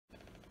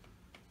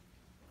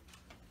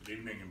Good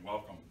evening and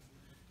welcome.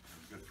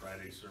 Good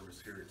Friday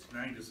service here.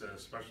 Tonight is a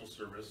special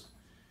service.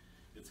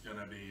 It's going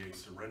to be a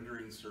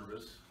surrendering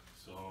service.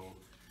 So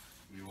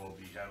we will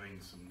be having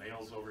some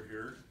nails over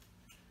here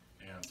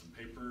and some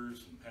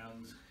papers and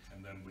pens,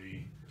 and then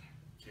we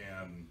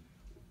can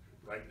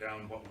write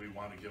down what we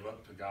want to give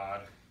up to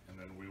God, and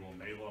then we will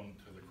nail them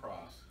to the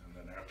cross. And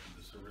then after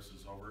the service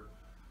is over,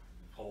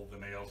 pull the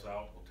nails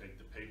out, we'll take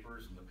the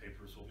papers, and the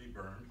papers will be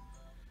burned.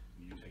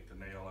 And you take the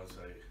nail as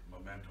a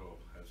memento,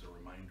 as a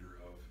reminder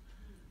of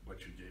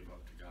what you gave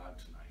up to God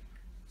tonight.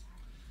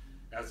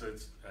 As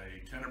it's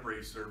a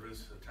Tenebrae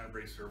service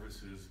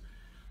is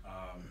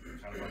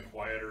kind of a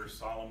quieter,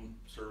 solemn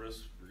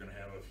service. We're going to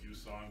have a few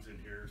songs in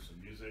here,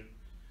 some music.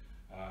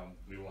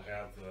 We will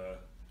have the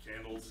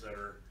candles that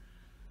are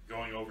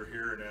going over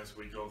here, and as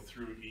we go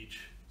through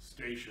each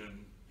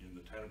station in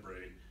the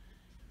Tenebrae,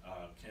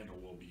 candle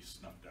will be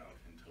snuffed out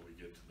until we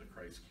get to the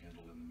Christ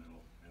candle in the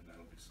middle, and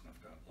that'll be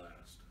snuffed out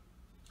last.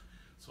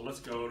 So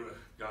let's go to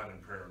God in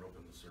prayer and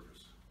open the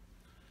service.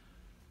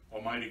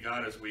 Almighty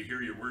God, as we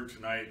hear your word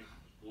tonight,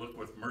 look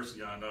with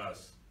mercy on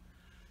us,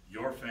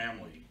 your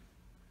family,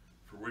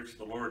 for which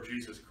the Lord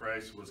Jesus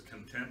Christ was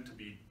content to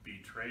be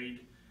betrayed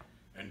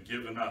and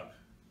given up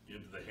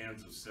into the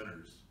hands of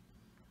sinners,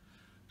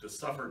 to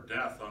suffer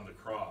death on the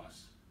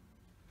cross,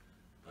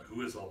 but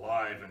who is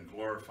alive and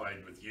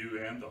glorified with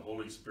you and the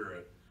Holy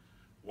Spirit,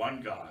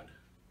 one God,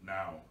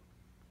 now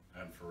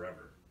and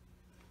forever.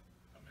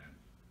 Amen.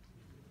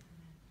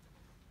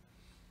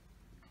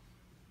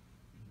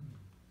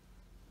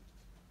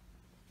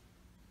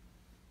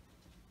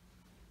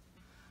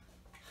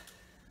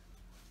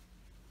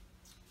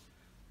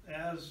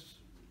 As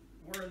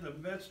we're in the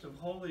midst of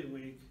Holy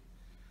Week,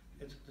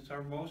 it's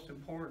our most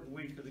important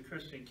week of the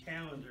Christian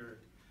calendar,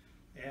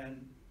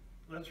 and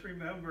let's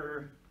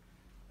remember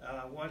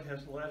what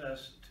has led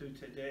us to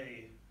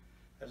today,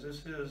 as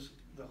this is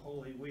the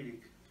Holy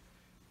Week.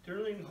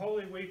 During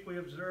Holy Week, we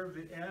observe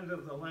the end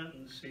of the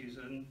Lenten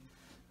season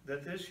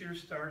that this year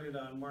started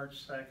on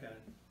March 2nd.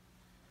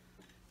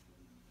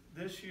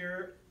 This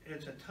year,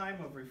 it's a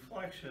time of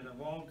reflection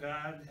of all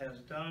God has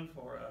done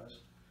for us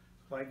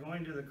by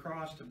going to the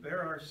cross to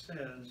bear our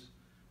sins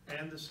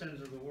and the sins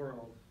of the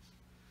world.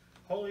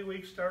 Holy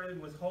Week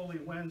started with Holy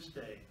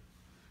Wednesday.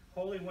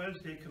 Holy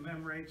Wednesday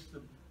commemorates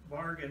the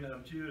bargain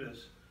of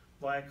Judas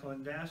by a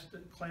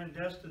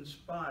clandestine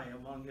spy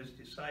among his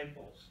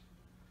disciples.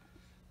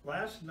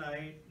 Last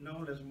night,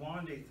 known as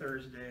Maundy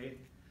Thursday,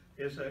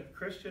 is a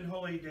Christian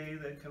holy day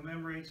that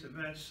commemorates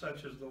events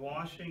such as the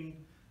washing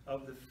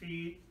of the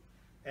feet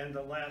and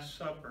the Last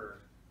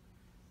Supper.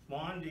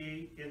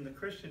 Maundy, in the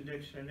Christian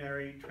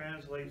dictionary,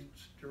 translates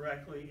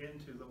directly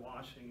into the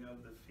washing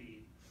of the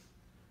feet.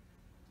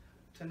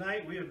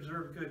 Tonight we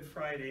observe Good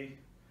Friday,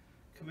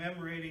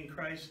 commemorating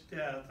Christ's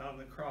death on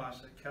the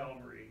cross at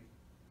Calvary.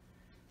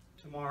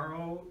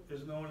 Tomorrow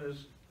is known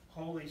as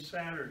Holy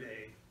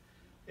Saturday.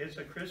 It's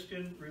a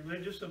Christian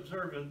religious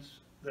observance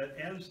that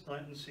ends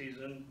Lenten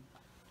season,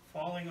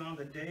 falling on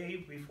the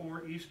day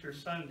before Easter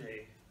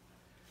Sunday.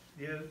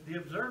 The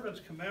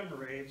observance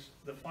commemorates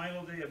the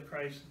final day of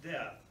Christ's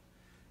death,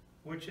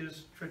 which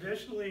is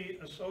traditionally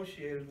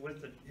associated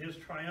with his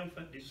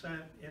triumphant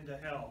descent into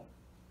hell.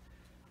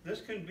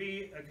 This can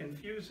be a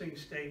confusing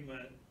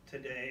statement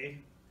today,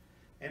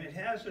 and it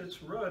has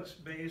its roots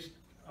based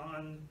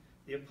on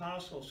the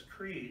Apostles'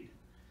 Creed.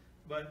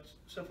 But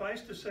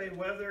suffice to say,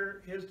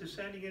 whether his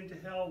descending into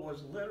hell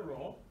was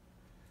literal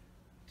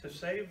to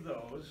save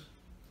those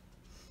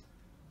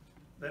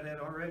that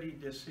were already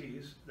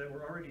deceased,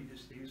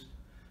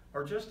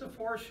 or just a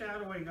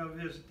foreshadowing of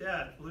his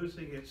death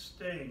losing its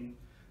sting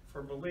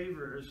for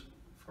believers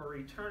for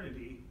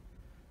eternity,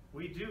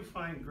 we do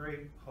find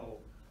great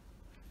hope.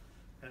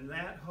 And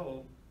that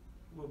hope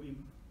will be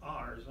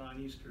ours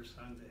on Easter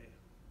Sunday.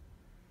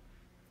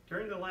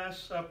 During the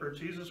Last Supper,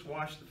 Jesus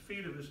washed the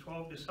feet of his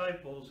 12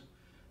 disciples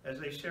as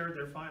they shared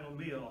their final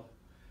meal,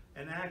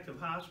 an act of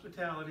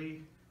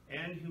hospitality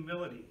and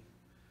humility.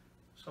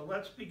 So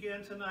let's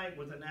begin tonight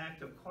with an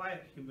act of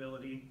quiet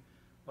humility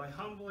by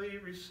humbly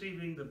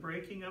receiving the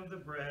breaking of the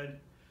bread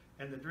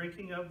and the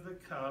drinking of the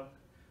cup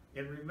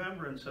in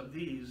remembrance of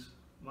these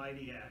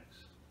mighty acts.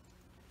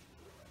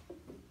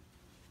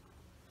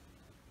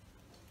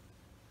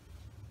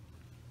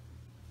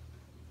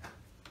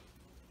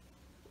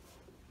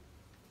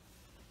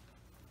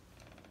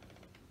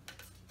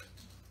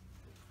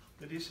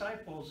 The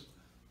disciples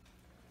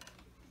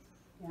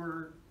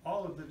were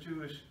all of the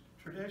Jewish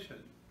tradition,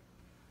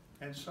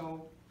 and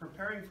so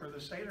preparing for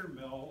the Seder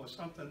meal was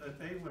something that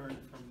they learned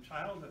from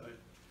childhood.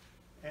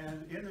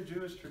 And in the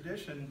Jewish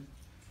tradition,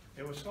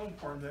 it was so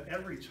important that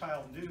every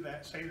child knew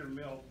that Seder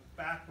meal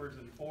backwards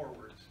and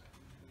forwards.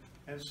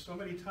 And so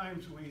many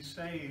times we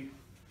say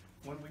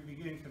when we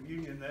begin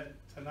communion that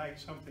tonight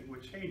something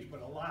would change,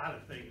 but a lot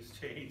of things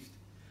changed.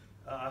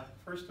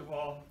 First of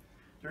all,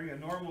 during a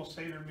normal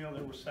Seder meal,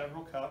 there were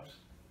several cups.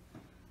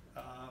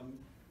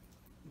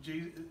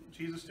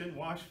 Jesus didn't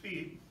wash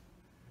feet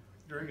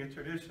during a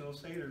traditional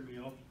Seder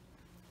meal,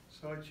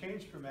 so it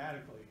changed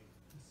dramatically.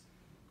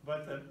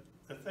 But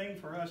the thing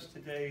for us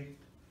today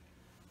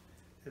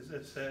is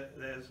it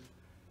says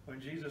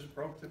when Jesus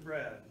broke the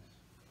bread,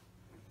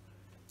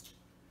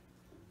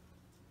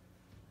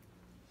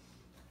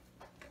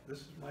 this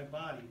is my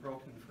body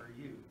broken for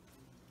you.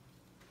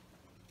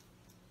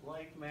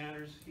 Like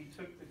manners, he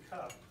took the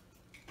cup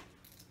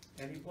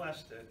and he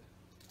blessed it.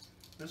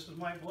 This is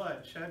my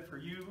blood shed for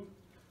you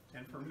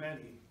and for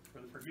many for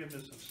the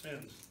forgiveness of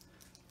sins.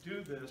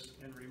 Do this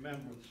in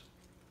remembrance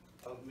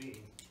of me.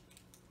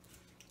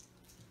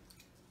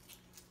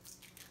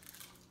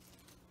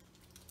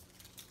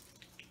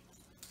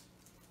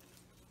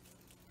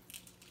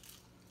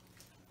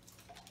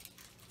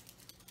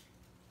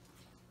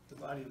 The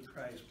body of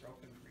Christ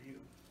broken for you.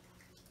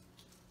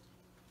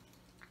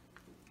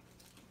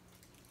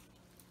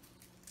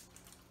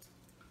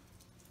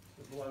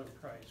 The blood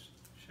of Christ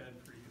shed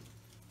for you.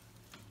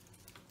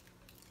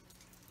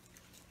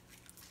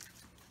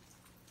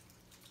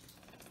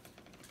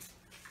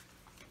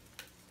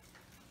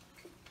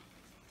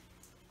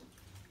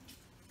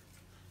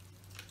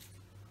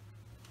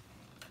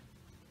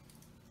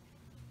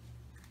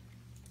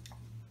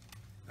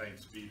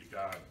 Thanks be to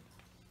God.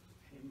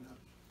 Amen.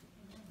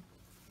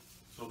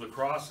 So the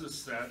cross is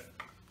set,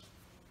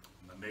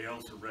 and the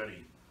nails are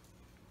ready.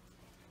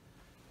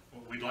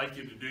 What we'd like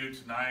you to do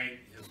tonight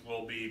is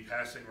we'll be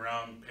passing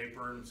around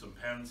paper and some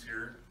pens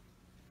here,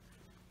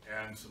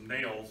 and some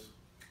nails.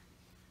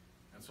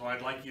 And so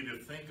I'd like you to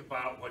think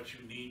about what you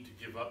need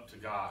to give up to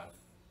God,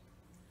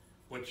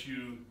 what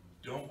you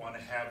don't want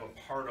to have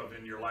a part of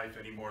in your life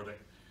anymore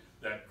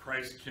that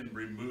Christ can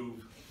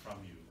remove from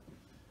you.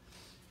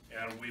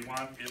 And we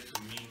want it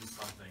to mean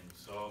something.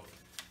 So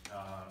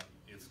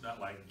it's not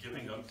like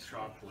giving up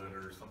chocolate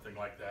or something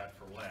like that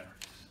for Lent.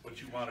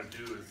 What you want to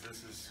do is,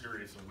 this is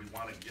serious, and we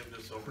want to give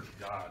this over to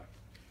God.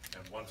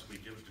 And once we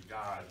give it to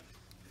God,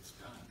 it's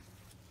done.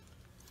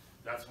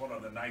 That's one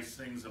of the nice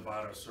things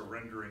about a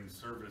surrendering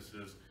service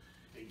is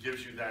it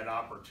gives you that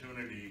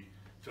opportunity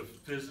to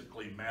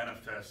physically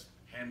manifest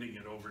handing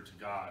it over to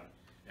God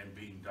and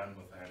being done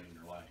with that in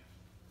your life.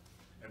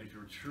 And if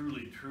you're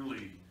truly,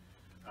 truly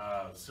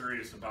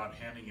serious about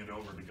handing it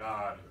over to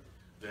God,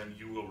 then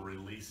you will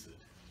release it.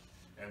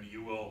 And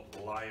you will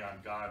rely on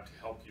God to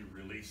help you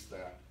release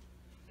that.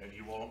 And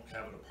you won't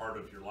have it a part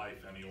of your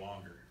life any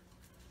longer.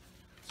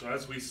 So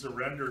as we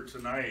surrender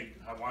tonight,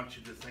 I want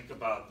you to think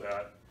about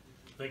that.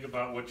 Think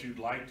about what you'd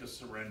like to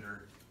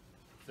surrender.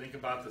 Think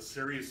about the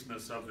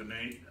seriousness of the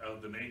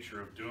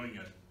nature of doing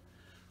it.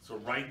 So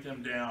write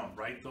them down.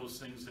 Write those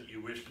things that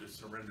you wish to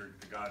surrender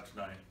to God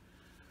tonight.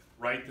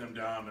 Write them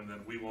down, and then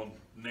we will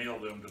nail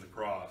them to the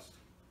cross.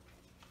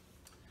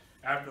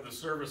 After the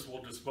service,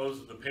 we'll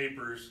dispose of the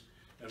papers,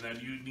 and then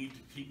you need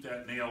to keep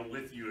that nail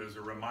with you as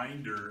a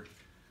reminder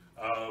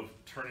of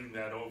turning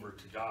that over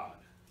to God.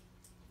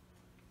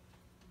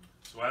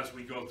 So as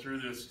we go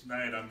through this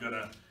tonight, I'm going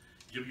to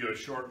give you a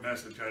short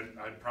message.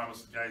 I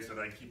promised the guys that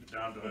I'd keep it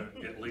down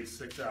to at least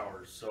 6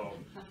 hours. So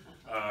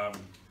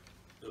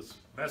this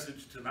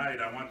message tonight,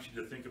 I want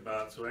you to think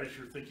about. So as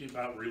you're thinking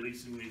about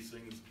releasing these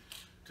things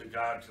to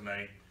God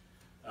tonight,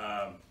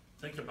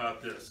 think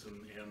about this.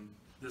 And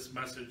this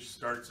message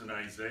starts in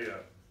Isaiah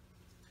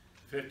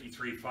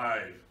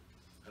 53:5.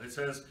 And it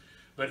says,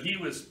 "But he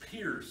was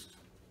pierced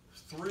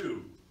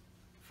through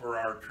for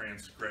our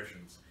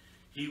transgressions.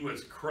 He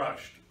was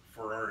crushed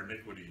for our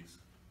iniquities.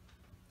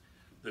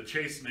 The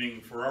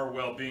chastening for our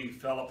well-being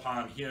fell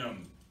upon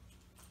him,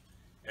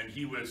 and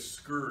he was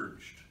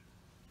scourged,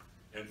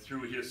 and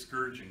through his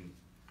scourging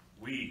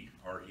we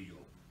are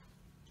healed."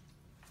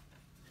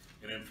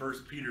 And in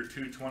 1 Peter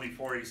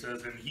 2:24 he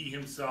says, "And he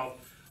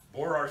himself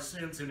bore our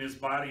sins in his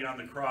body on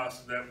the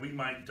cross, that we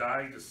might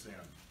die to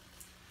sin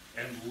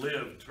and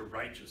live to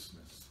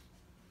righteousness.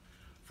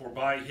 For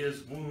by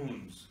his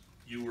wounds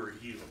you were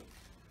healed."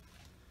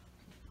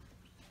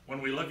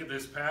 When we look at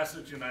this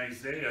passage in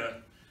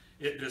Isaiah,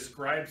 it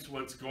describes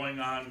what's going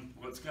on,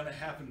 what's going to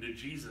happen to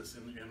Jesus,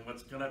 and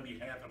what's going to be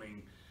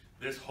happening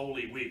this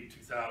Holy Week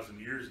 2,000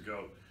 years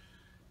ago.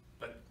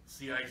 But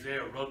see,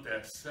 Isaiah wrote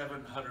that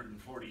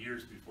 740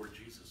 years before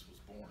Jesus was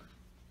born.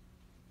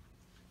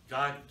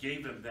 God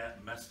gave him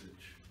that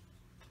message.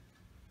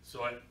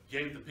 So it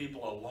gave the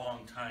people a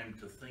long time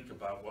to think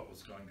about what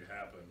was going to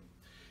happen.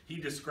 He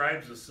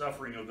describes the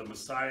suffering of the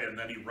Messiah, and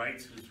then he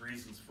writes his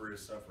reasons for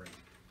his suffering.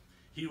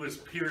 He was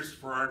pierced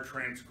for our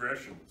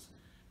transgressions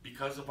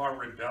because of our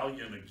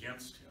rebellion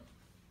against him.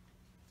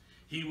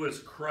 He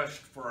was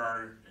crushed for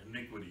our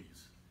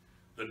iniquities,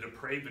 the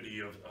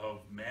depravity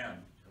of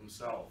man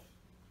himself,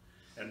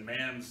 and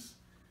man's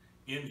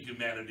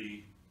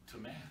inhumanity to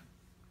man,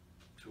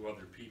 to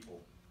other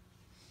people.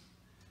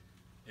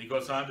 And he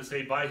goes on to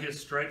say, "By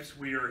his stripes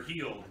we are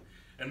healed."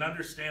 And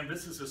understand,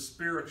 this is a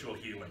spiritual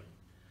healing,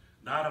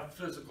 not a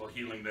physical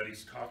healing that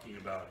he's talking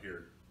about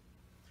here.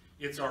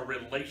 It's our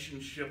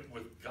relationship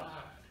with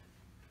God.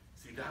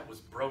 See, that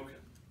was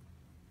broken.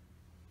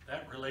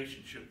 That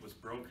relationship was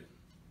broken.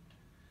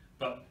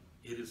 But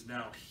it is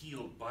now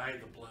healed by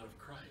the blood of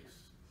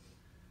Christ,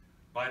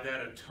 by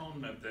that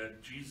atonement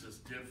that Jesus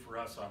did for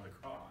us on the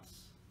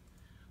cross,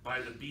 by by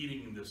the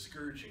beating and the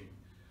scourging,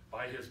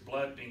 by his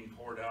blood being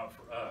poured out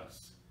for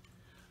us,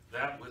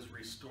 that was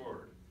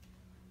restored.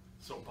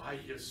 So by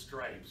his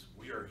stripes,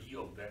 we are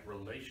healed. That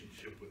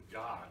relationship with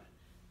God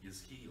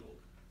is healed.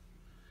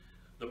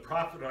 The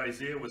prophet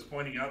Isaiah was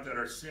pointing out that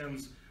our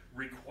sins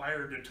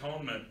required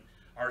atonement.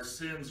 Our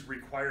sins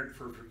required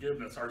for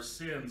forgiveness. Our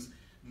sins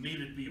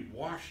needed to be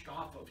washed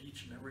off of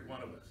each and every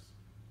one of us.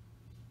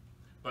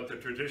 But the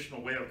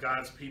traditional way of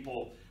God's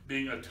people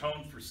being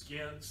atoned for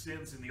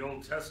sins in the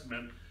Old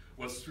Testament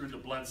was through the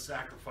blood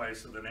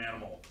sacrifice of an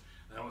animal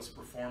that was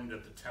performed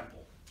at the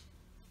temple.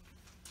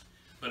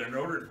 But in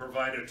order to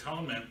provide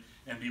atonement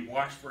and be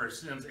washed for our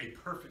sins, a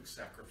perfect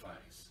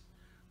sacrifice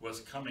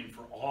was coming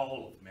for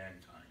all of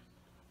mankind.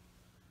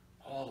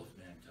 All of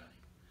mankind.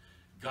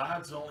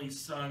 God's only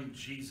Son,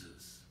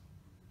 Jesus.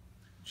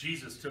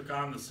 Jesus took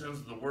on the sins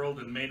of the world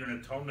and made an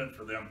atonement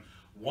for them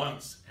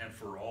once and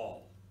for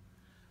all.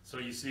 So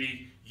you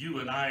see, you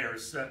and I are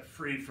set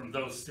free from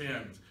those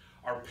sins.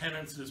 Our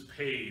penance is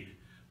paid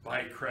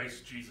by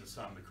Christ Jesus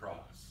on the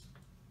cross.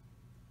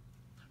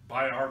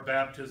 By our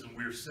baptism,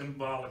 we are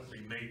symbolically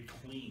made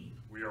clean.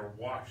 We are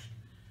washed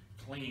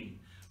clean.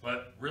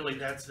 But really,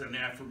 that's an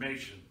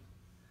affirmation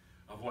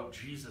of what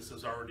Jesus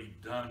has already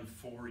done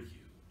for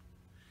you.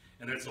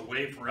 And it's a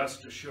way for us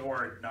to show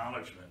our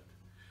acknowledgement,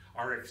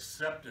 our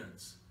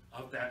acceptance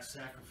of that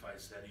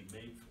sacrifice that he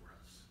made for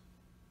us.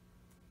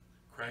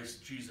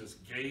 Christ Jesus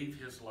gave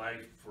his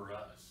life for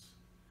us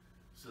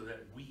so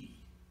that we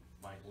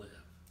might live.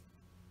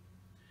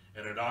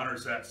 And it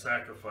honors that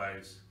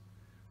sacrifice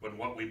when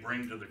what we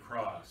bring to the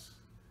cross,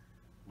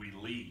 we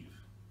leave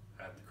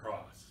at the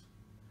cross.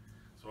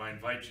 So I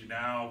invite you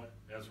now,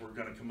 as we're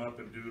going to come up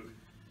and do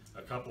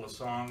a couple of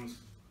songs,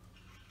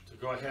 to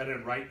go ahead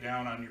and write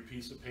down on your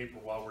piece of paper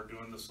while we're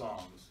doing the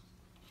songs.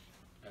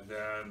 And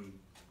then,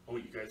 oh,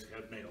 you guys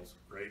have nails,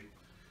 great.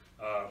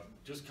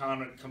 Just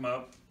kind of come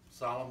up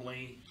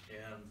solemnly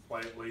and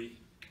quietly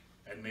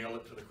and nail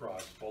it to the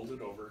cross. Fold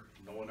it over.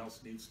 No one else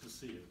needs to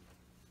see it.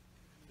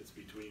 It's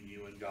between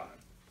you and God.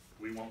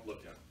 We won't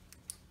look at it.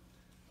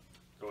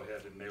 Go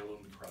ahead and nail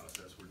it to the cross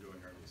as we're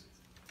doing our music.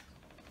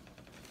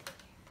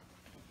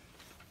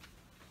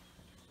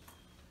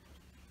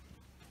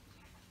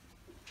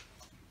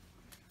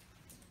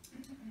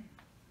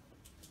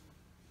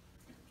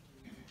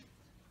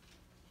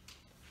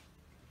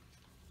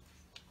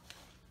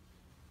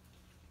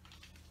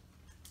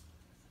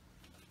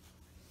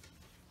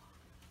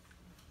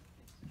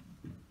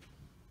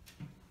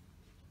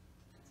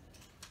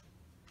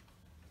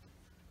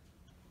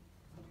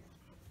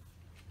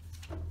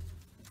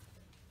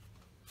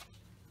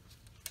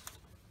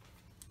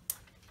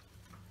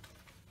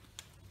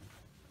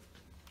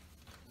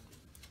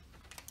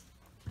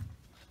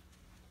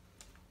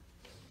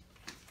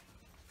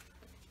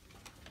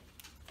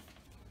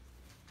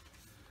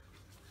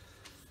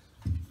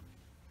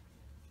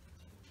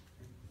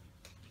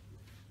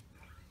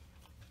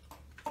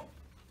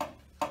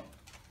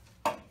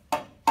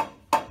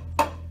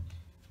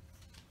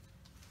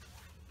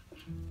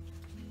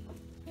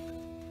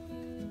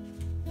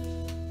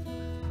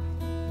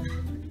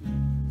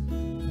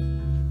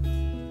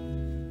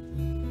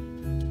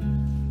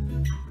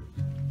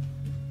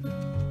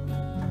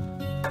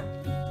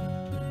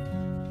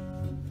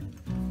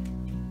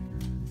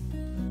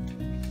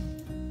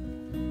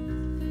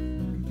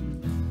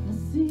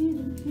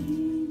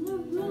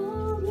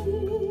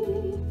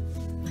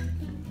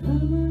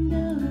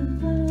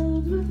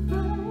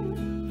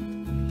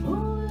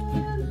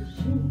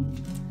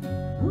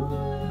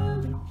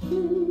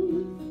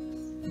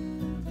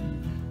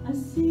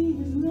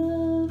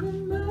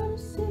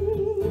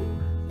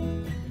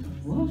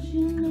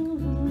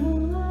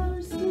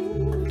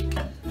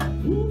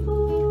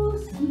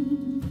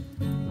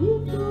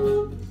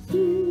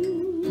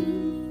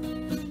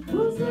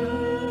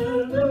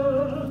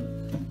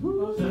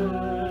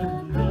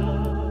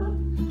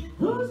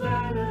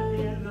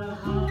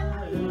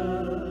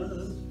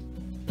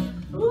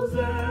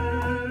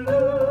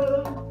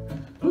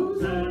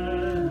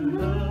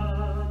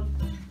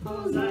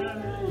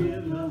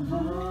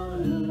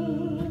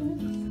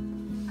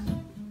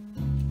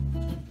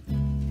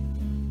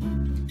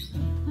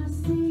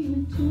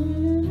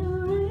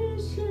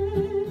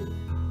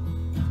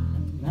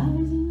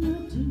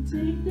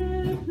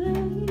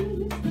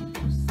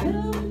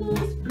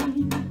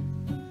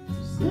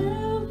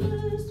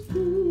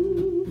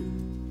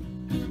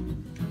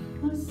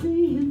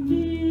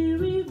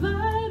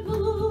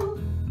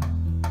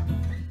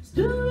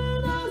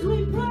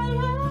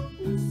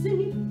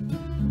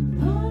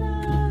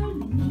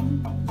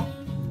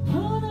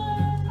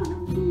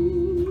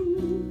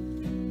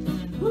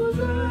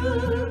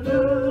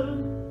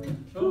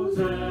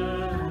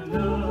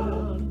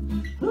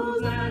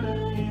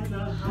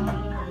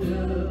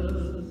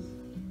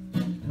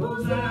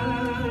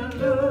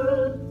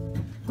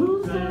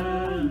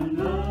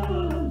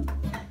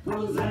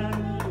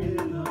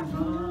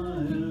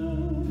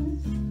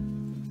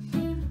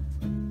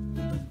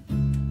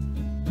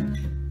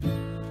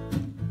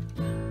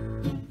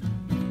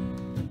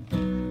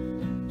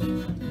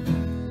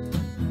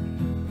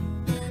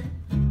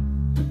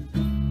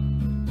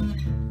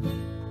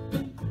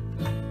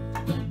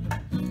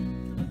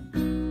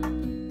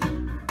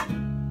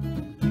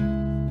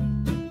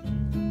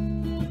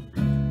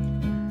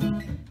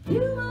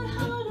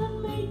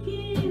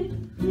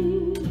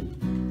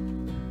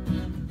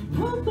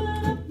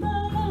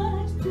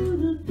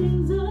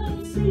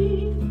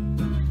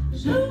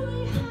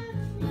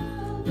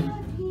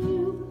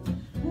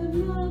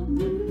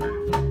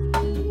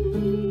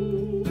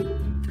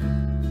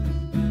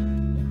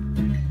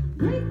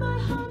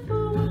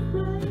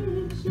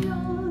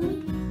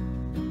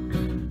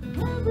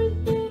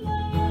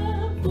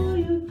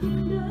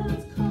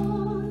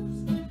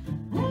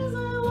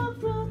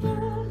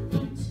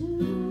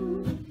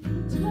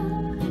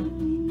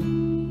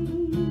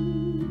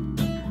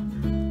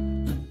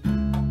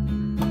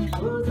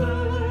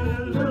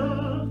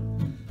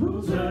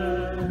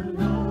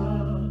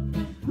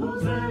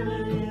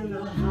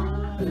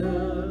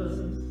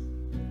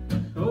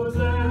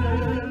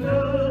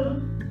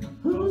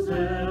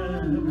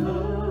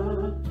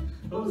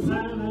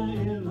 Hosanna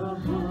in the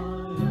highest.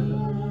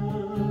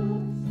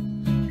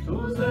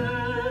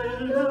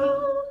 Hosanna,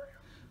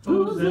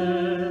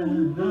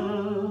 Hosanna,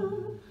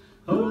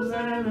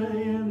 Hosanna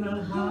in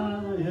the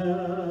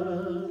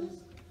highest.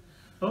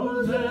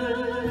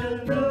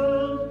 Hosanna,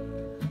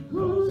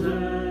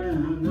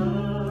 Hosanna,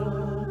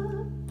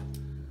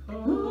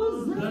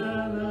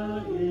 Hosanna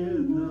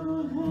in the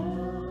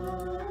highest.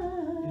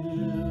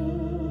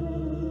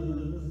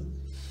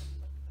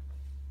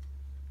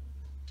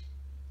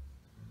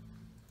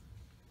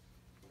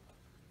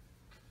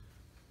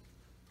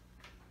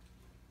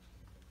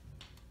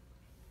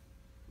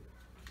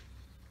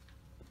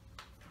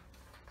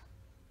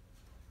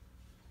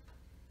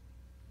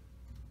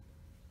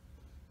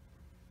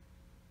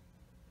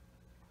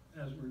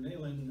 As we're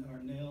nailing our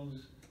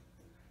nails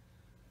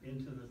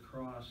into the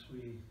cross,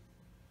 we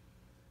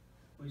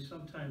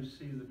sometimes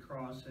see the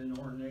cross in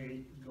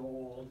ornate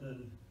gold,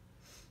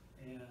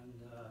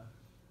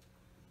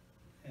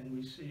 and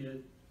we see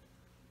it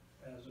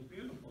as a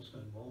beautiful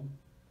symbol.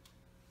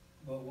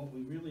 But what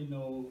we really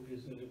know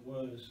is that it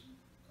was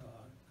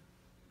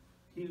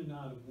hewn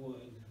out of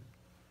wood,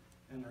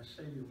 and our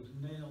Savior was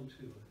nailed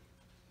to it.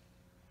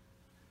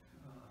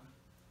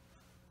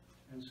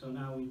 And so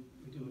now we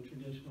do a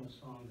traditional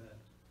song that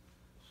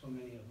so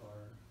many of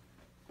our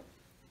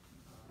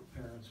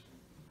parents,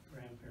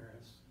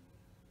 grandparents,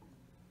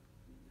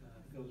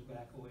 goes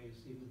back a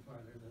ways even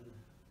farther than that.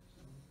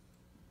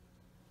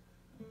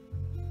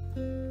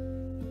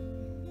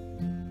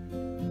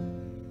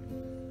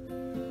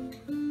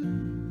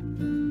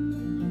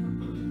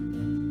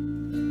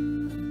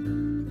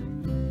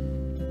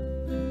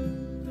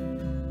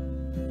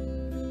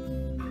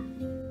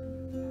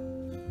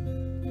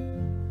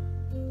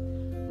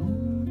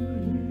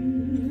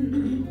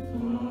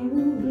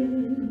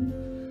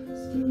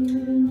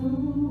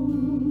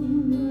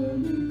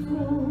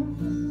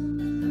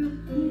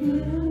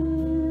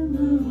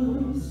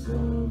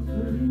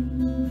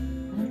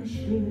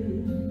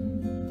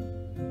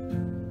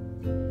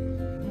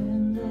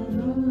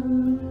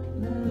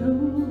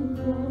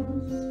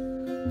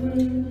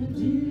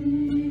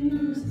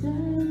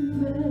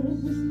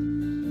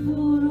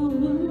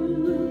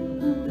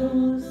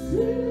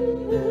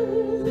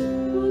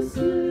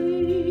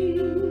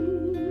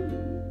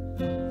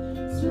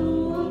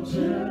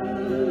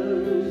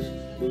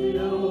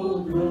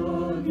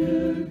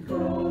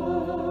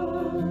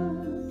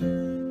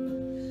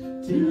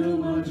 Till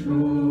my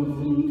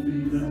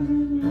trophies at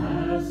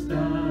last I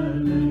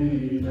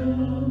lay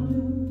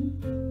down,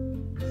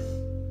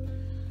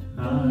 I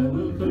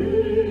will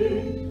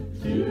cling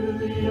to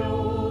the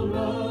old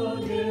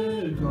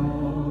rugged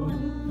cross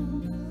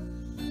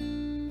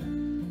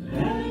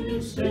and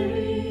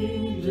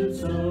exchange it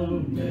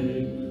someday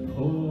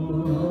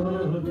for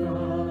a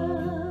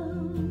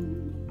crown.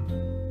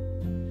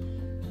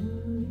 To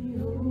the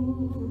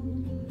old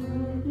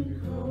rugged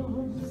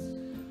cross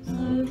I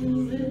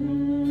will live.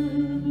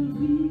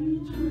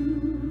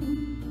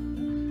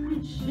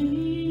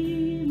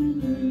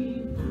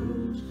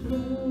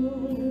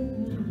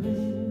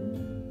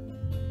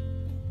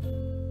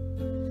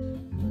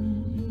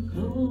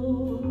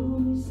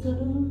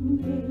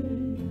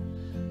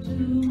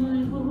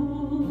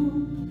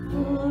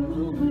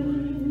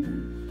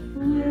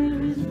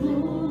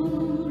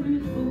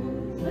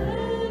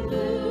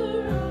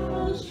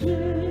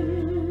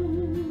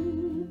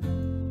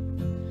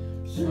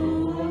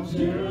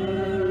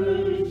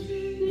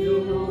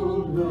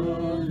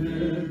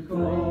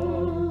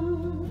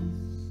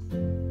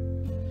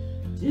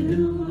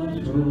 Till my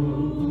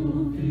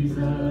trophies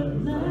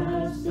at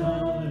last I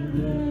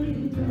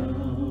lay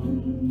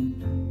down,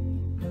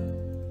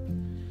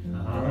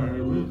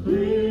 I will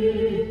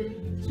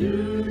cling to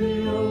the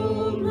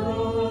old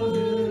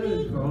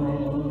rugged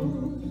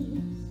cross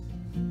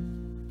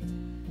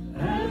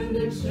and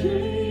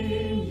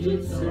exchange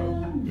it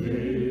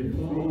someday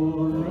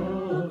for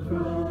a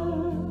crown.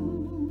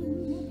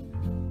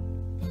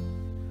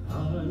 I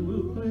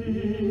will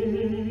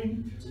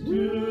cling to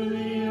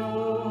the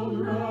old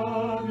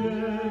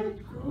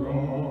rugged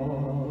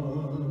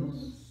cross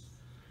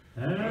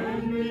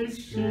and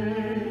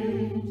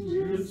exchange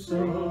it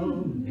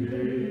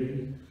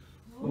someday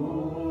for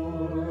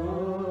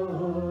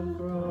a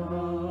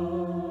crown.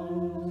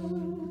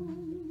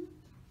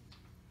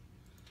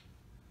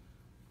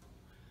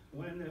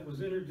 When it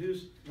was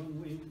introduced,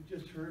 when we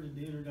just heard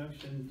the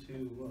introduction to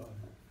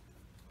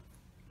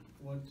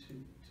what to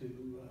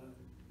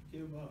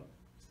give up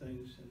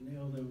things and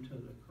nail them to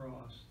the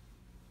cross,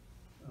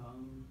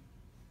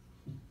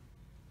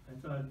 I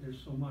thought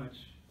there's so much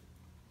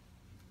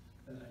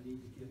that I need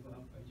to give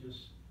up. I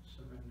just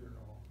surrender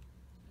all.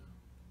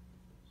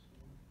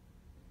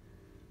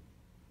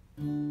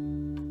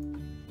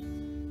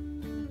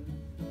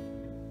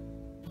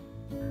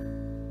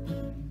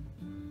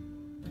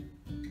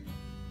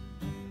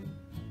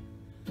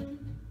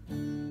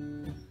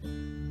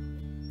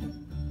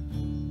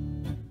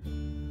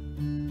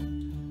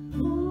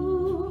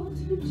 Oh,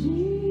 to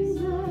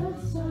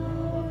Jesus I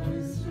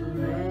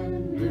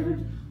surrendered,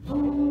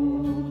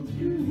 all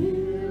to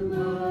Him I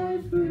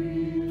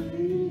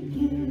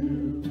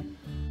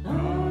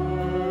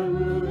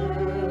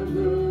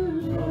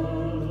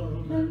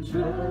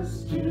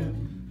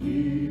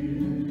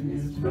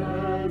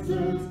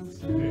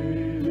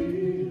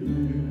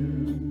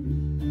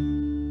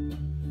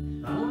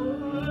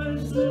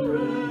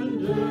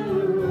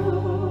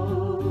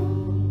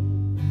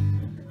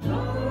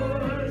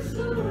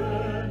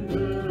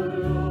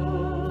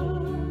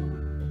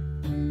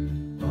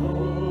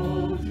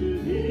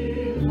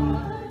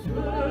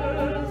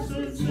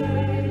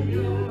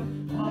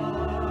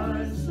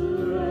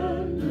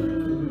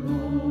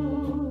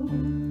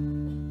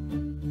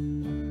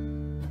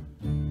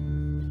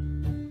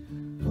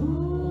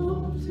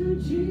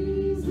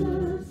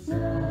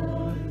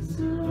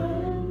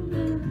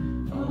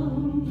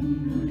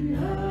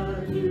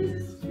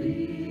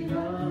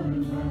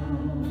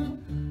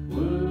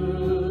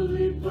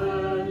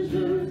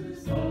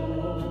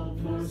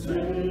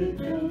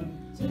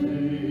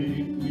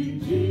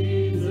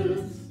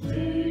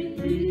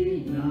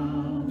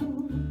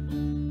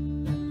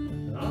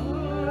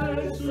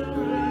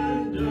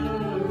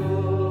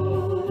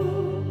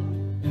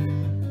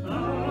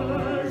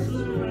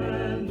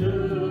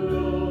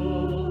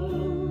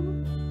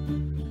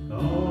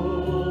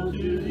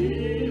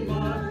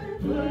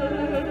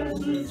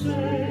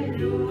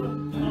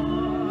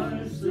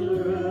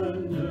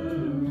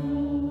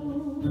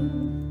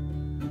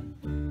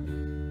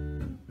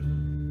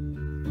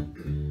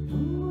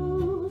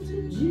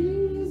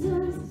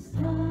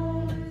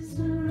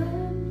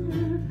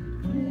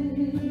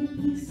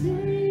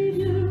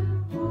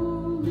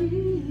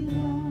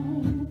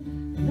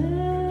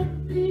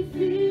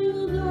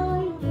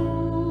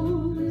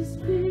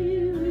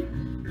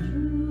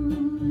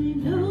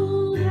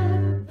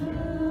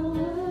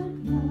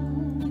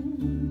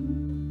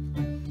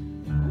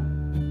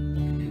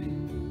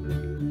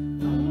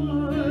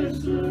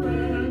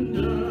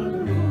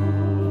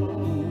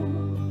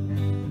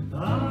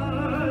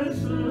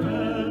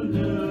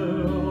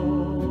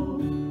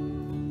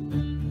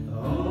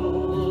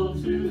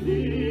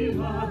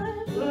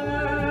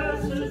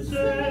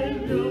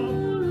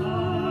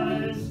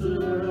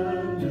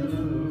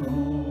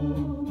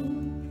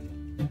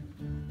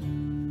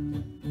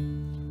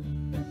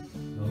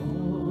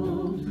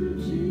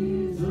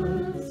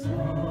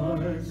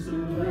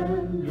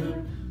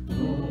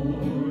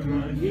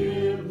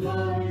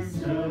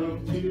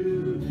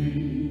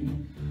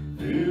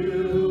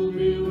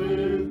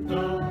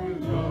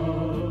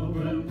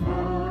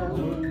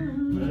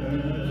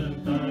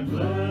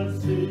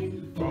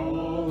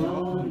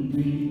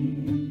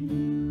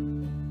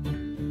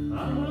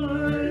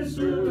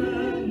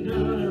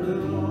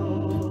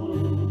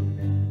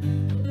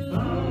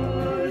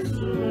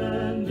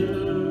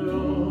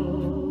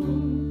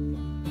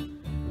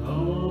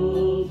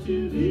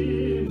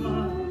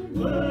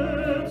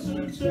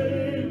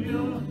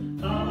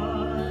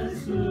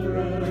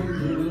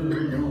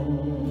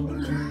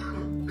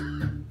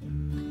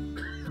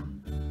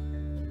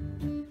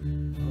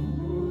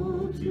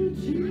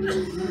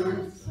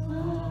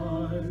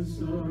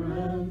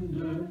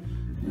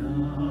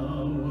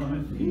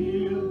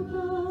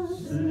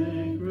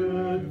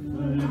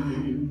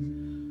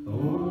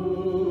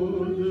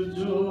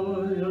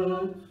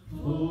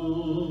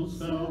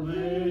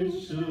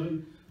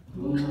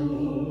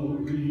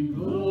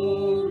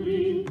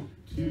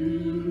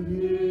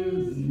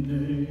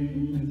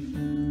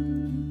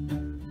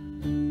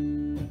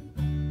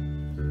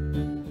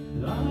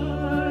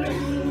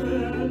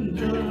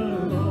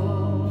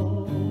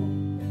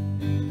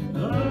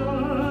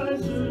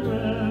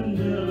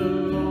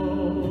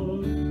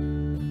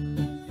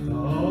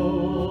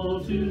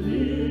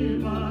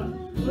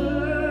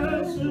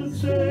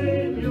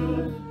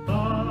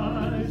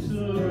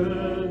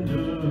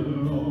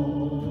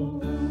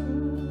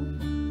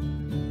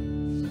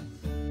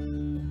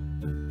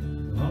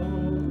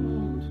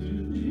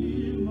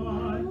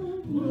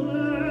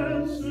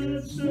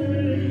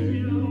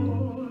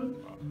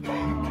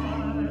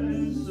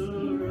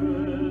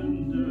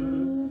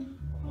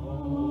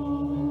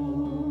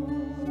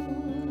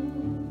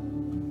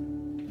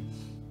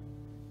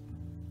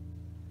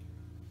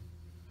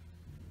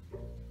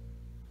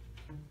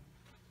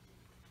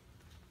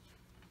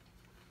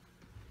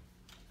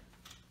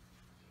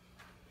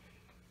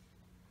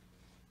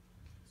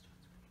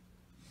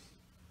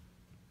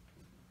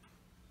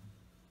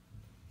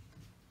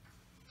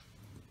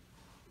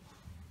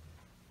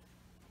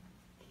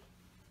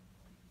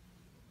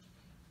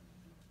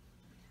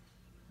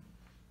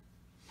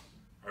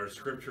Our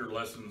scripture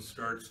lesson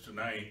starts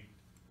tonight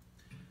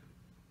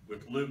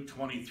with Luke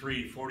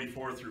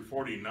 23:44 through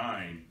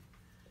 49.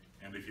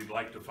 And if you'd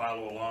like to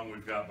follow along,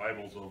 we've got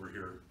Bibles over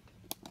here.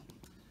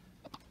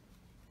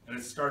 And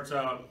it starts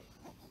out,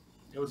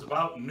 it was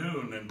about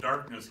noon and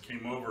darkness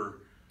came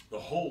over the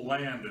whole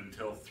land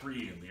until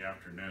 3 in the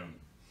afternoon.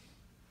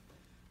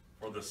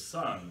 For the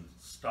sun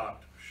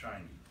stopped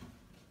shining,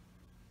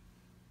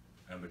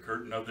 and the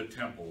curtain of the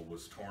temple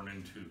was torn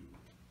in two.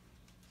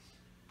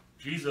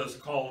 Jesus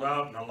called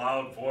out in a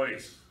loud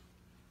voice,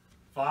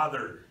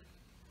 "Father,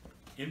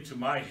 into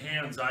my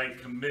hands I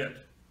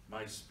commit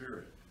my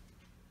spirit."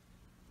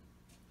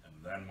 And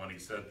then when he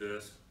said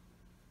this,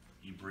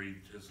 he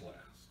breathed his last.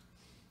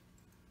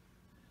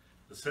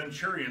 The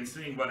centurion,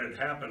 seeing what had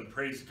happened,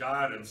 praised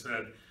God and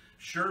said,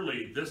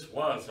 "Surely this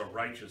was a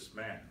righteous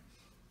man."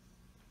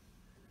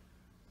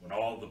 When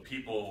all the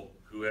people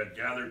who had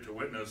gathered to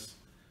witness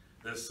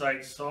this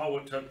sight saw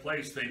what took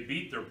place, they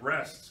beat their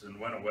breasts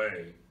and went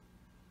away.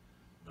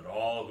 But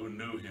all who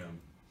knew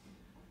him,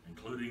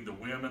 including the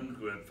women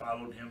who had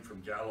followed him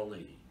from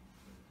Galilee,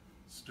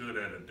 stood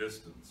at a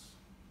distance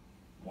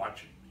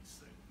watching these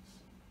things.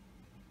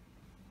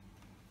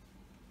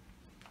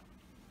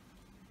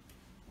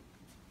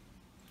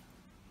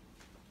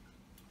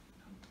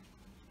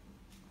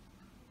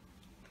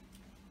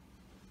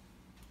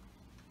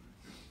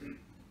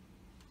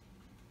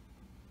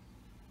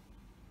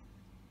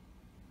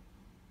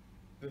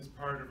 This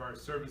part of our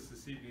service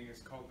this evening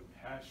is called the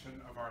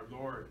Passion of our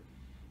Lord.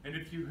 And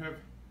if you have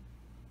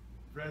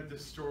read the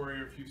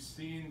story, or if you've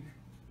seen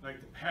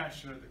like the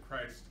Passion of the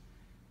Christ,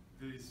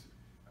 these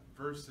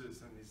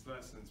verses and these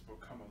lessons will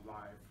come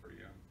alive for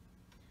you.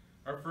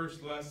 Our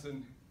first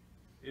lesson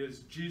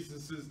is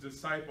Jesus'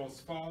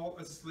 disciples fall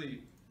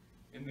asleep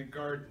in the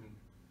Garden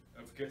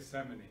of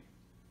Gethsemane.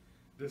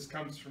 This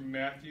comes from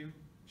Matthew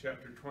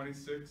chapter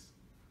 26,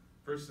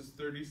 verses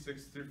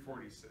 36 through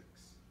 46.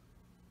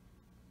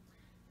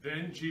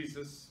 Then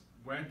Jesus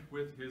went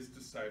with his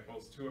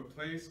disciples to a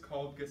place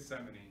called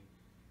Gethsemane,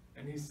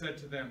 and he said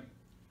to them,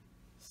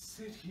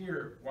 "Sit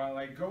here while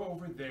I go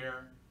over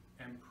there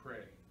and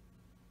pray."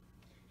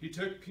 He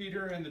took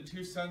Peter and the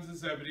 2 sons of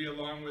Zebedee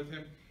along with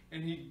him,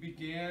 and he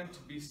began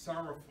to be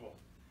sorrowful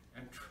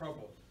and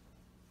troubled.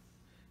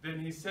 Then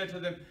he said to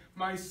them,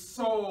 "My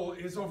soul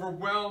is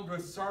overwhelmed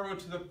with sorrow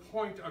to the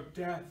point of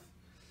death.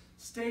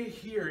 Stay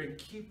here and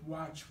keep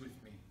watch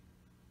with me."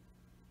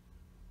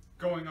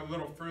 Going a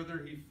little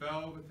further, he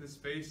fell with his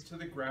face to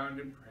the ground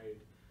and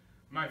prayed,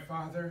 "My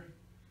Father,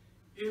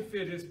 if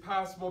it is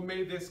possible,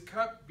 may this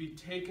cup be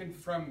taken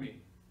from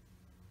me.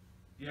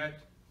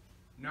 Yet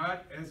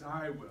not as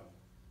I will,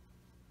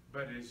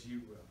 but as you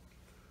will."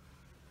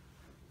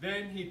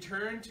 Then he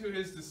turned to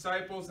his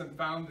disciples and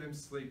found them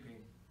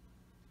sleeping.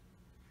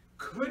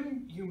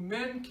 "Couldn't you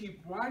men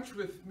keep watch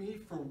with me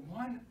for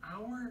 1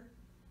 hour?"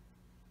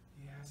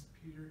 he asked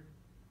Peter.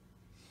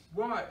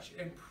 "Watch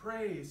and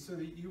pray so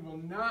that you will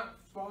not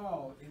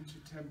fall into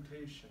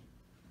temptation.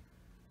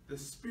 The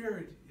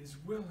spirit is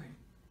willing,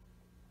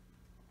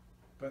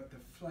 but the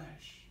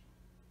flesh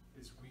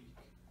is weak."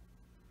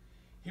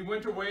 He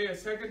went away a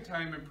second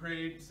time and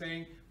prayed,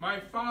 saying, "My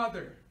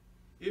Father,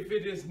 if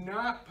it is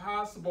not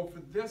possible for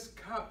this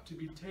cup to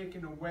be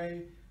taken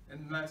away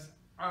unless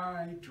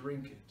I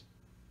drink it,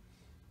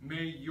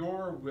 may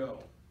your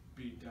will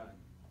be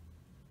done."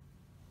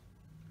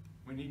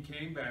 When he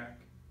came back,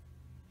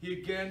 he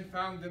again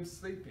found them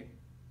sleeping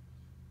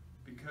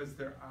because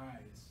their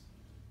eyes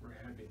were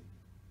heavy.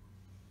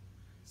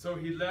 So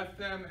he left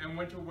them and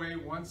went away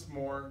once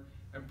more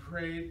and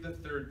prayed the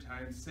 3rd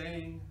time,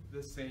 saying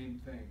the same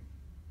thing.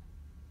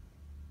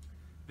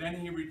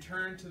 Then he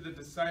returned to the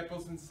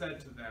disciples and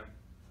said to them,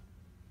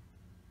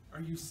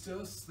 "Are you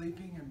still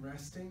sleeping and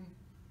resting?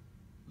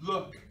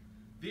 Look,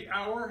 the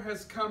hour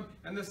has come,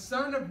 and the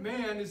Son of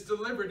Man is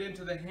delivered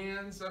into the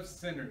hands of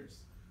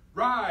sinners.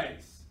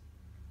 Rise,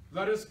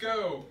 let us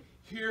go.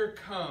 Here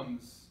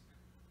comes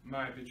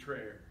my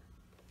betrayer."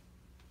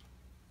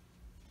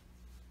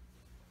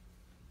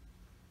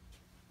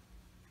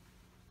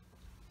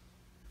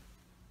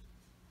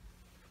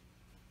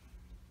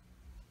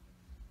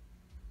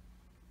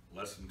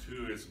 Lesson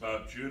 2 is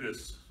about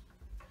Judas,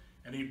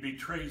 and he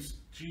betrays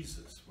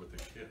Jesus with a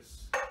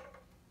kiss.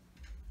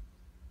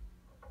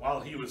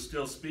 While he was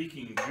still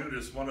speaking,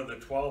 Judas, one of the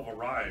 12,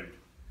 arrived.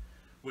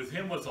 With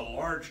him was a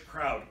large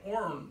crowd,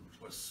 armed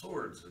with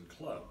swords and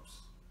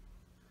clubs,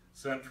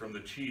 sent from the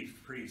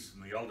chief priests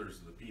and the elders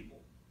of the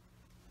people.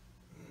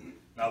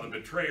 Now the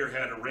betrayer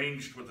had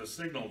arranged with a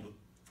signal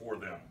for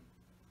them.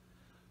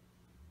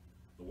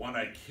 "The one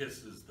I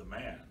kiss is the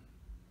man,"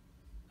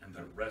 and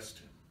they arrest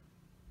him.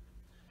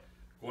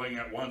 Going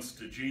at once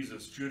to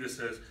Jesus, Judas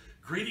says,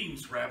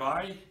 "Greetings,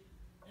 Rabbi,"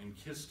 and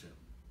kissed him.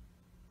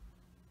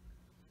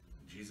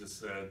 Jesus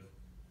said,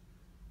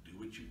 "Do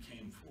what you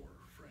came for,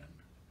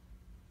 friend."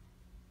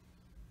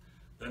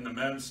 Then the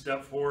men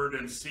stepped forward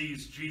and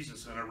seized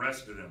Jesus and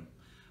arrested him.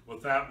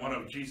 With that, one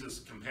of Jesus'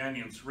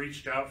 companions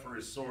reached out for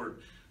his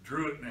sword,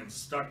 drew it, and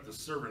struck the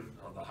servant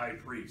of the high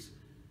priest,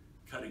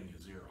 cutting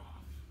his ear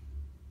off.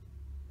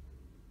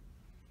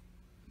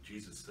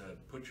 Jesus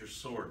said, "Put your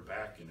sword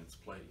back in its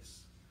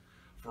place.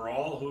 For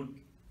all who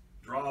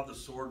draw the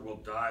sword will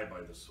die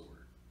by the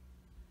sword.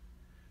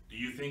 Do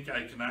you think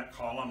I cannot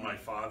call on my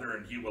Father,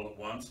 and he will at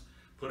once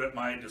put at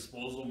my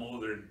disposal more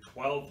than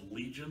 12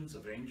 legions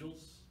of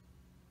angels?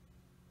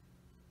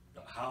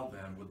 But how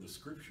then would the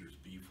scriptures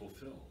be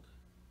fulfilled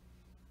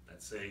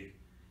that say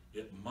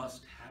it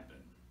must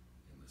happen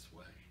in this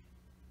way?"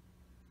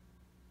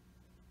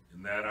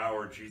 In that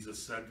hour,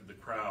 Jesus said to the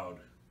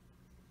crowd,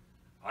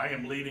 "I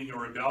am leading a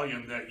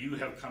rebellion that you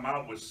have come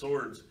out with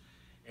swords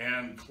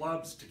and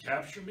clubs to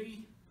capture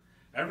me?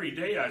 Every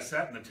day I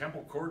sat in the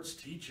temple courts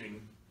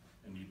teaching,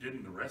 and you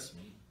didn't arrest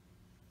me.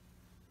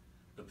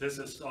 But this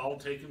has all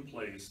taken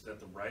place that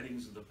the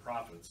writings of the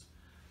prophets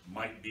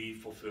might be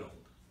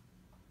fulfilled.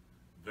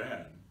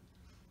 Then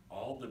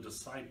all the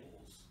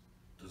disciples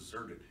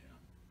deserted him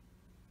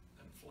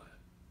and fled.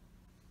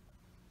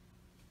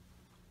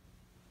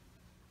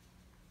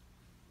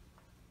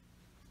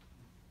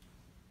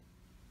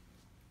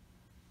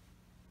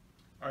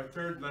 Our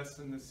third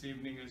lesson this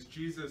evening is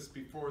Jesus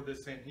before the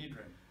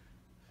Sanhedrin.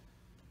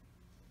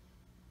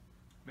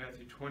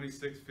 Matthew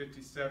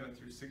 26:57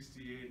 through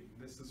 68,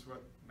 and this is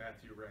what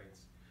Matthew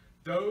writes.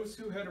 Those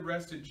who had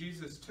arrested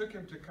Jesus took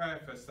him to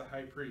Caiaphas the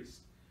high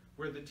priest,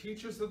 where the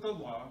teachers of the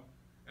law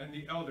and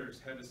the elders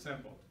had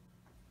assembled.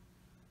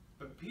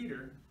 But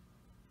Peter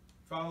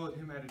followed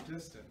him at a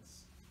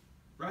distance,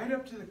 right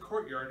up to the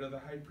courtyard of the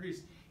high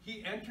priest.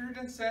 He entered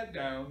and sat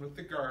down with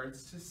the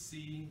guards to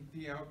see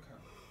the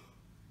outcome.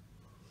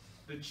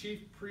 The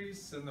chief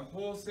priests and the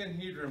whole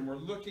Sanhedrin were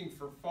looking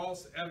for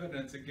false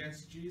evidence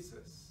against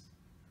Jesus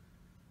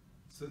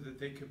so that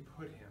they could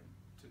put him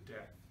to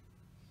death.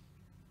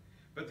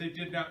 But they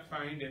did not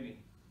find any,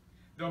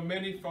 though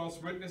many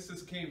false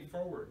witnesses came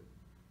forward.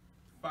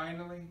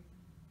 Finally,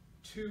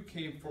 2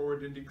 came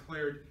forward and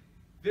declared,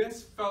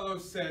 "This fellow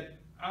said,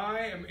 I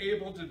am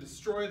able to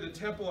destroy the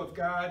temple of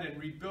God and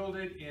rebuild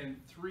it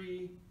in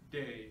 3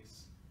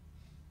 days."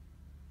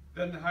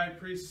 Then the high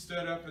priest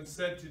stood up and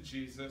said to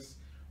Jesus,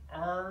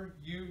 "Are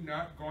you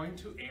not going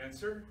to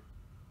answer?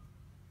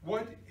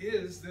 What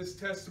is this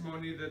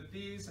testimony that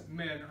these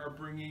men are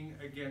bringing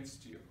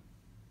against you?"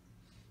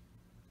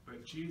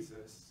 But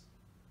Jesus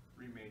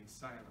remained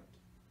silent.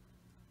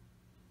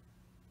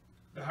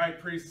 The high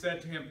priest said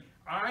to him,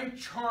 "I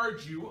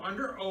charge you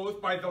under oath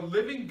by the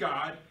living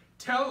God,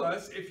 tell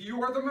us if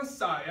you are the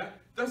Messiah,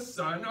 the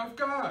Son of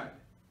God."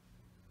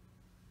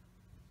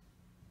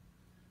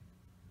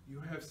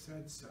 "You have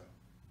said so,"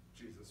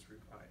 Jesus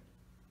replied.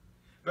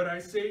 "But I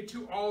say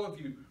to all of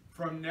you,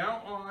 from now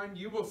on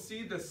you will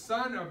see the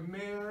Son of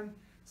Man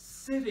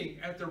sitting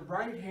at the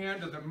right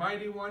hand of the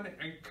Mighty One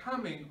and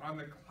coming on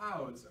the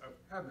clouds of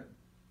heaven."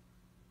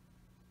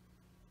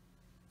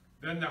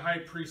 Then the high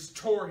priest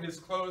tore his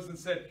clothes and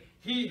said,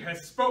 "He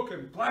has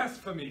spoken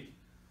blasphemy.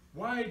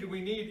 Why do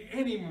we need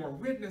any more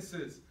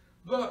witnesses?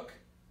 Look,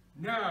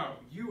 now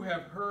you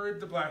have heard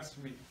the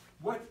blasphemy.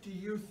 What do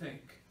you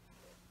think?"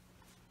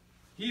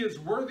 "He is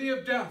worthy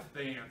of death,"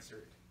 they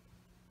answered.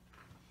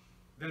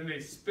 Then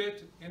they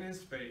spit in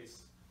his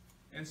face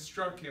and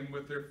struck him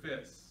with their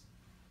fists.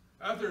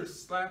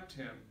 Others slapped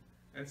him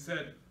and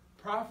said,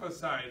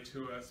 "Prophesy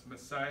to us,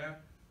 Messiah.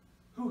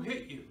 Who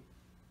hit you?"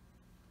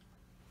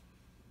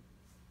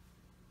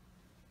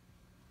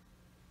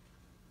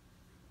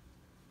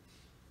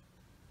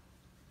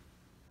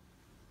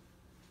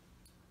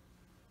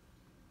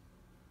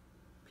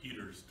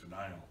 Peter's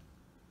denial.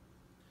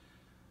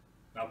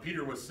 Now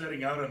Peter was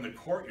sitting out in the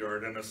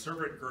courtyard, and a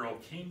servant girl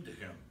came to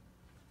him.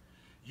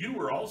 "You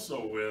were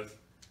also with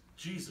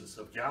Jesus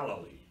of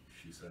Galilee,"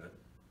 she said.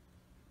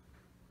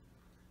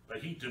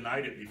 But he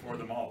denied it before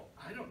them all.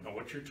 "I don't know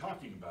what you're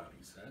talking about,"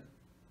 he said.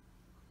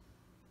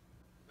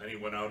 Then he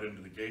went out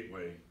into the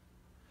gateway,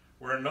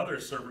 where another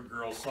servant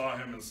girl saw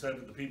him and said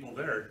to the people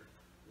there,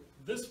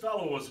 "This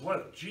fellow was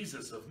with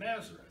Jesus of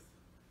Nazareth."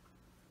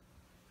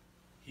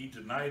 He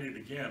denied it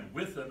again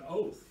with an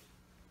oath.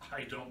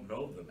 "I don't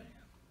know the man."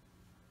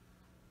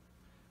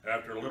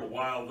 After a little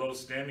while, those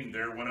standing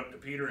there went up to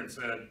Peter and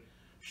said,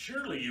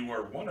 "Surely you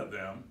are one of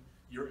them.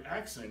 Your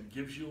accent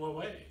gives you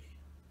away."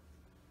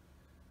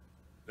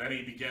 Then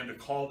he began to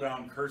call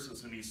down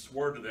curses, and he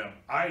swore to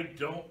them, "I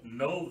don't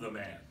know the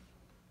man."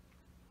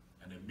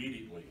 And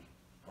immediately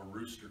a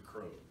rooster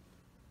crowed.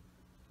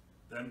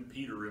 Then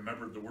Peter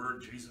remembered the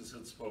word Jesus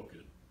had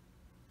spoken.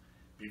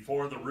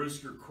 "Before the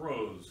rooster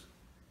crows,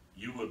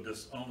 you will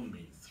disown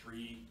me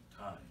 3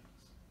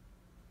 times.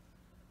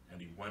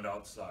 And he went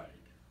outside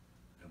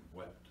and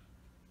wept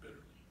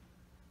bitterly.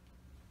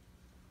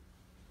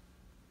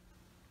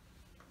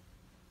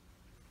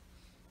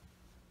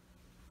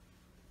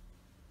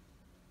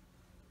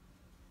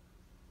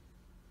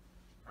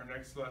 Our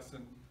next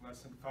lesson,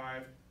 lesson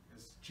 5,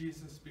 is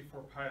Jesus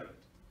before Pilate.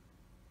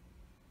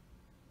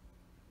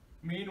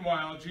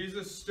 Meanwhile,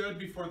 Jesus stood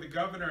before the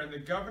governor, and the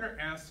governor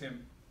asked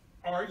him,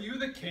 "Are you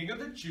the king of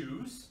the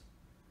Jews?"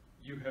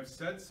 "You have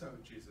said so,"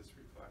 Jesus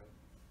replied.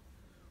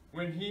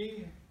 When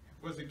he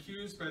was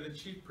accused by the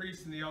chief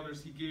priests and the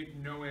elders, he gave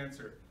no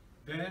answer.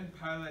 Then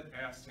Pilate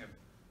asked him,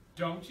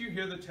 "Don't you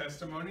hear the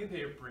testimony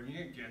they are bringing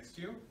against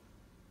you?"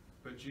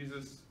 But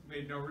Jesus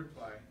made no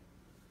reply,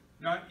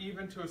 not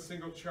even to a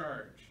single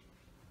charge,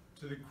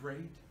 to the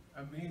great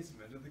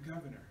amazement of the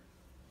governor.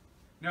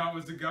 Now it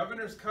was the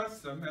governor's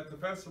custom at the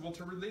festival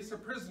to release a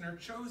prisoner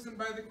chosen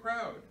by the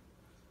crowd.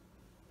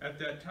 At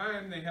that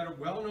time they had a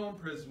well-known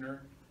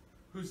prisoner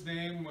whose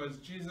name was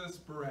Jesus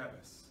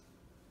Barabbas.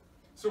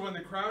 So when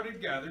the crowd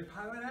had gathered,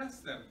 Pilate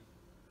asked them,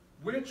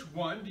 "Which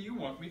one do you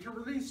want me to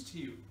release to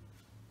you?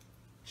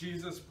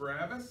 Jesus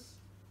Barabbas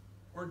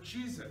or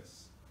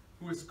Jesus,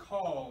 who is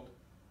called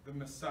the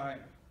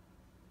Messiah?"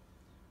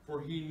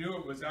 For he knew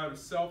it was out of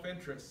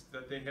self-interest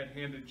that they had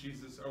handed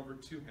Jesus over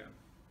to him.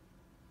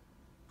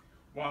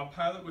 While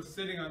Pilate was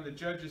sitting on the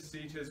judge's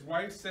seat, his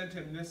wife sent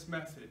him this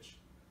message: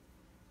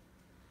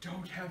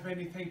 "Don't have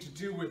anything to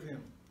do with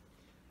him.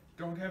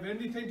 Don't have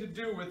anything to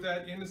do with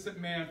that innocent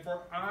man,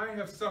 for I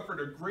have suffered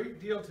a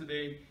great deal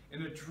today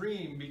in a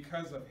dream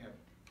because of him."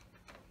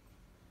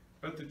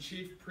 But the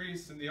chief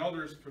priests and the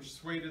elders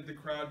persuaded the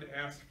crowd to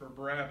ask for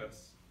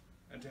Barabbas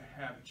and to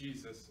have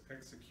Jesus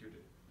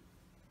executed.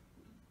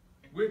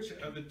 "Which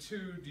of the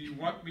two do you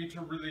want me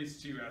to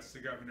release to you?" asked the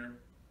governor.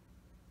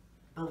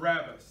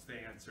 "Barabbas," they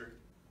answered.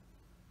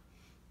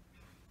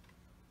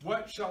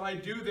 "What shall I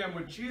do then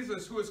with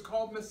Jesus, who is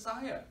called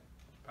Messiah?"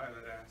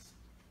 Pilate asked.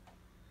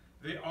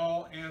 They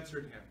all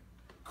answered him,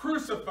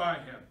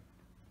 "Crucify him."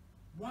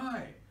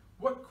 "Why?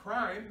 What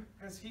crime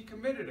has he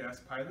committed?"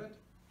 asked Pilate.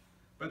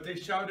 But they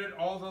shouted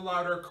all the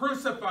louder,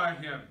 "Crucify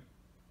him!"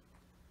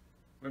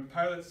 When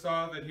Pilate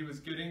saw that he was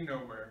getting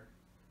nowhere,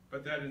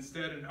 but that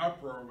instead an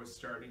uproar was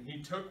starting,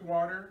 he took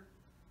water,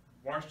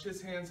 washed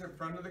his hands in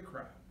front of the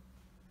crowd.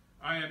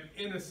 "I am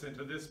innocent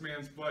of this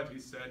man's blood," he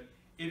said.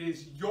 "It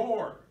is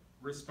your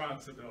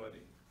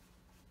responsibility."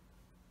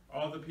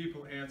 All the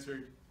people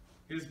answered,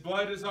 "His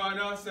blood is on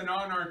us and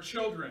on our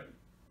children."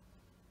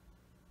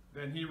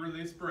 Then he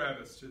released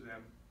Barabbas to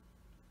them,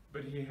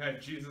 but he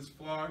had Jesus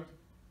flogged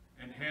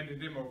and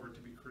handed him over to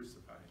be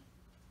crucified.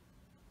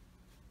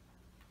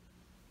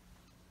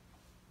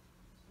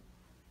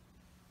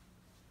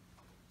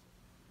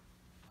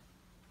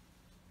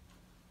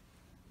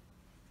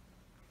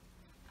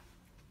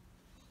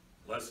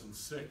 Lesson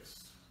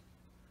 6.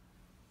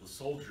 The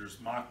soldiers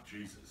mocked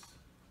Jesus.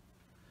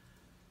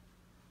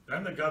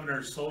 Then the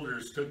governor's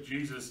soldiers took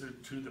Jesus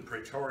into the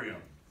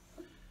praetorium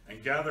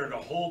and gathered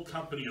a whole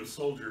company of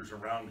soldiers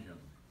around him.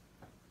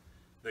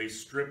 They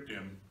stripped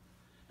him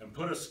and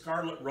put a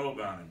scarlet robe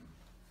on him.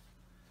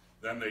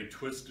 Then they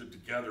twisted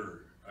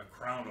together a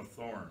crown of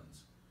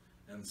thorns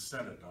and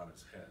set it on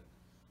his head.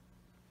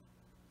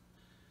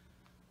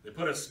 They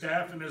put a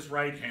staff in his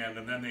right hand,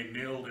 and then they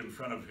kneeled in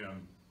front of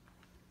him,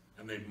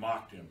 and they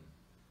mocked him.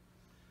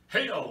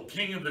 "Hail,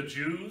 King of the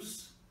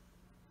Jews!"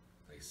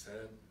 they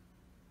said,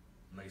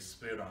 and they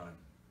spit on him.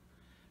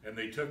 And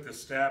they took the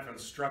staff and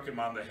struck him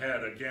on the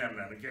head again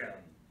and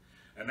again.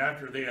 And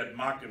after they had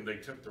mocked him, they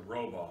took the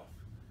robe off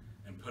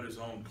and put his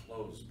own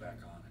clothes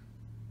back on him.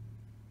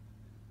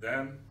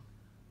 Then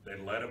they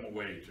led him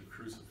away to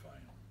crucify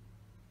him.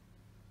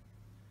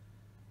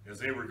 As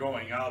they were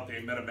going out,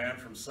 they met a man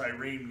from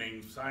Cyrene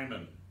named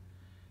Simon,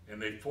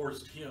 and they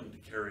forced him to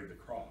carry the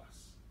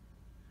cross.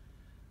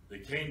 They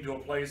came to a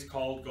place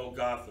called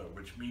Golgotha,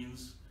 which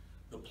means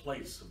the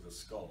place of the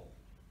skull.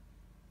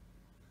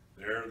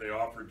 There they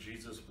offered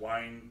Jesus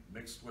wine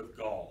mixed with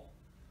gall,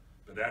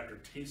 but after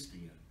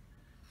tasting it,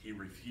 he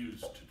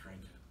refused to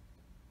drink it.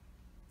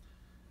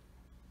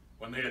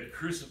 When they had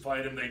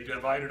crucified him, they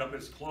divided up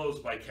his clothes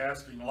by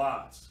casting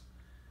lots,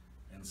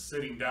 and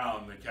sitting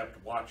down, they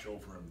kept watch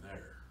over him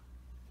there.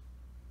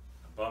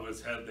 Above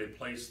his head, they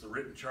placed the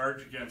written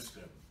charge against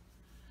him: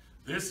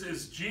 "This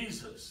is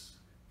Jesus,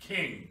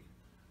 King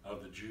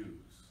of the Jews."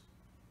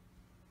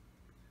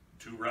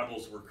 2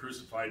 rebels were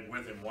crucified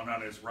with him, one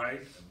on his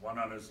right and one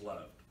on his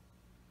left.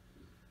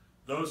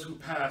 Those who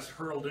passed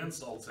hurled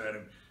insults at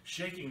him,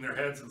 shaking their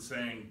heads and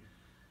saying,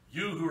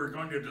 "You who are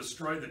going to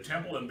destroy the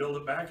temple and build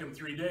it back in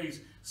 3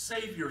 days,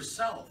 save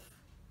yourself.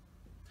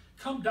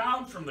 Come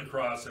down from the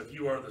cross if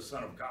you are the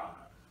Son of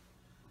God."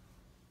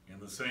 In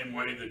the same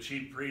way, the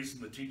chief priests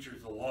and the teachers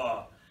of the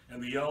law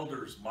and the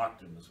elders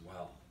mocked him as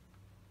well.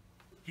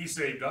 "He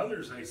saved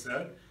others," they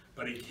said,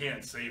 "but he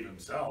can't save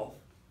himself.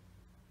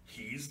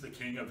 He's the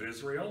King of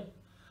Israel.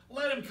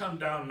 Let him come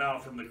down now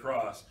from the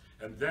cross,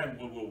 and then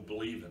we will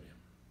believe in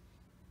him.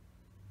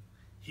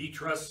 He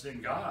trusts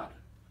in God.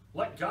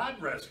 Let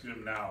God rescue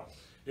him now,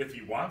 if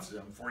he wants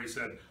him, for he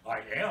said,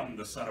 'I am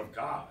the Son of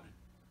God.'"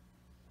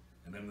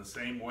 And in the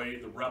same way,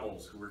 the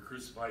rebels who were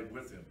crucified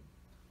with him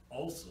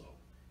also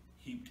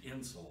heaped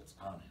insults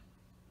on him.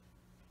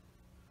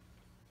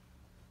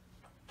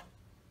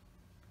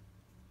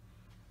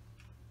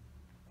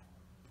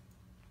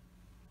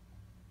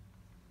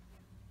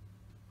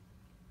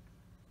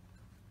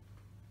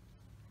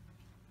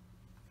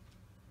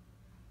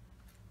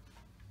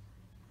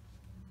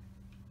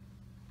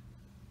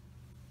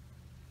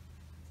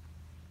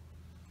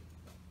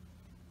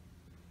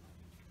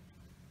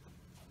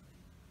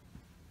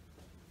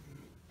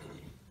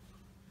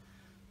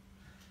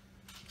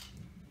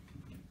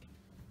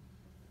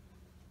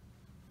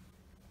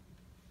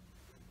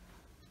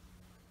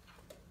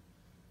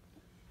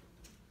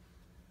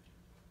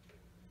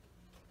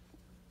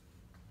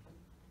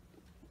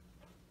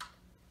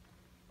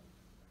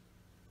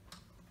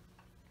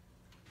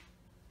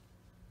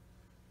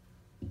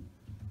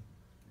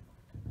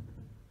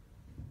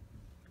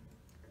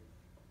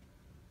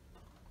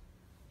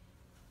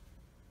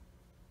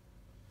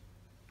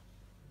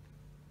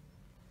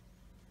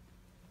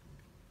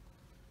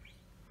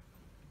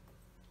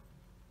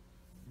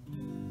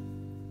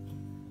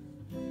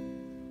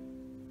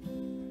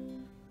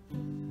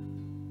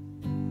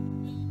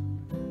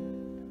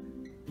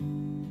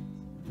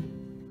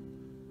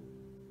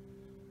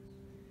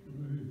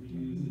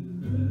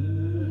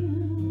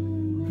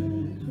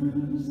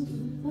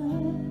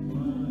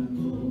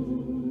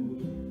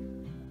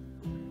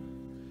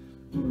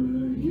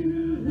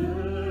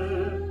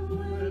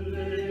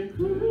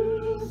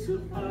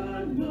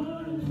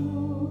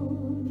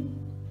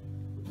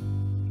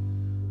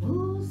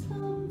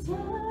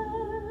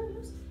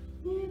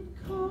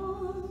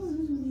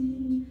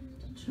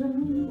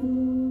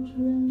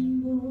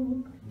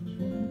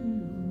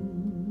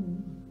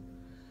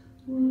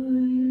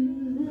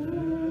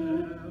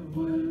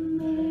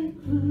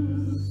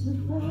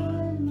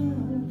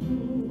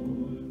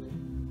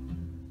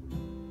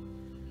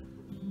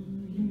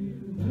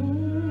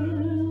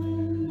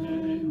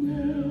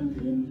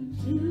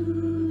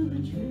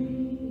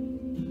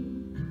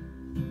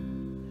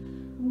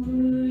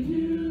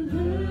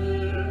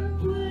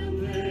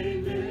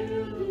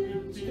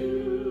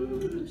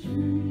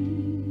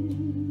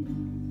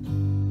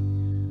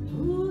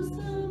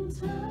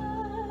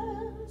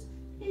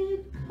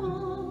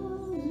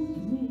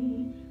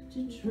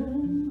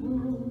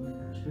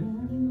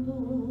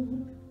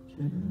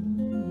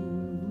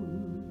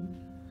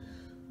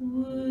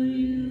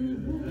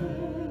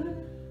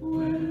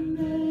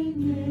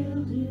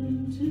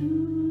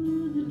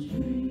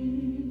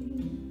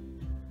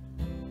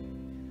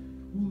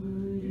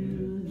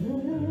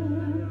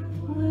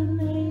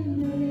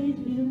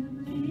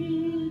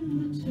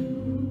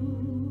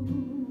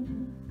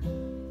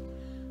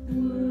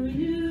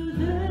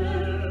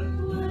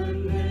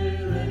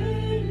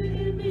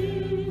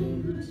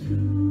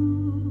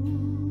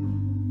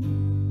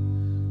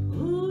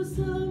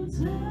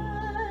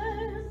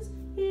 Sometimes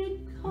it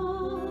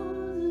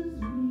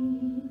causes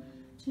me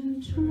to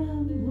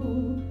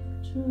tremble,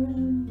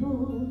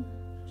 tremble,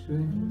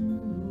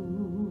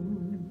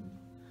 tremble.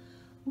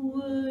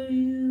 Were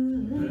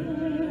you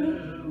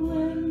there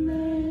when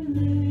they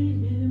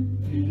laid him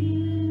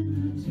in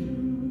the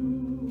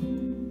tomb?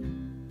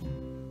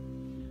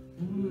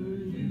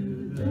 Were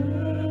you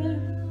there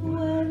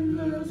when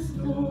the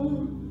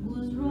stone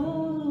was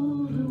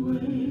rolled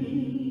away?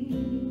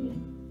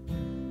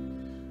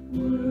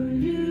 Were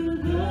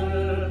you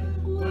there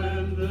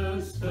when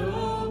the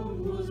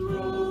stone was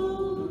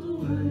rolled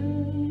away?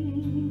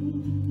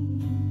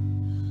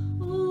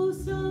 Oh,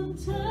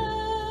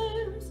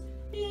 sometimes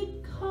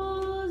it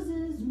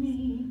causes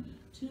me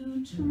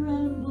to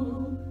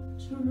tremble,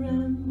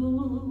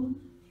 tremble,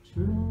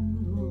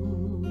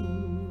 tremble.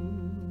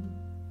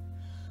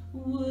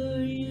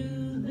 Were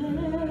you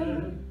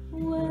there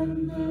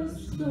when the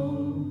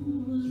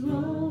stone was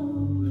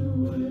rolled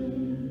away?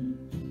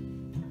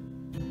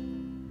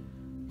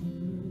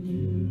 Were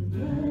you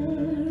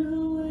there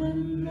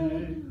when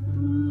they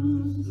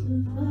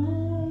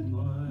crucified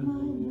my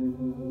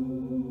Lord?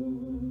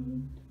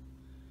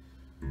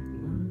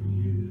 Were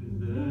you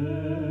there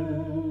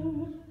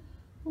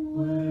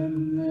when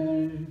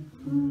they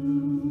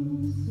crucified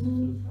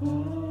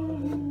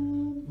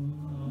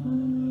my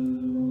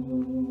Lord?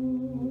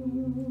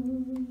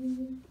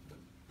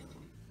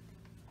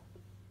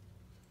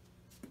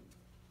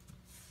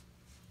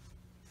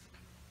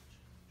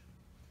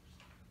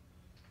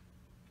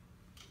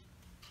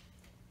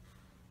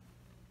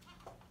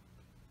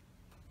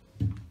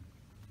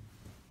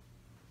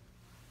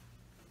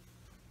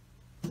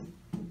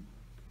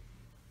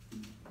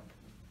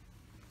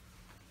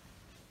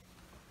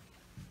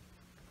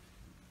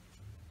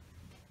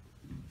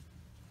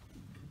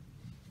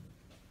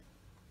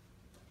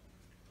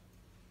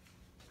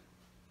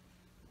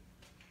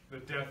 The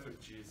death of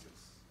Jesus.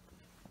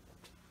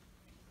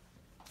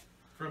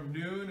 From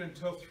noon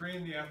until 3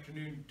 in the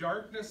afternoon,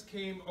 darkness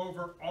came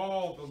over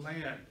all the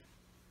land.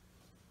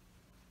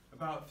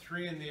 About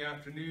 3 in the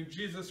afternoon,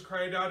 Jesus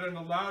cried out in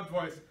a loud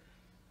voice,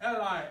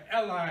 Eli,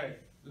 Eli,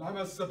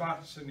 lama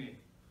sabachthani,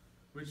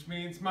 which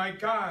means, my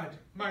God,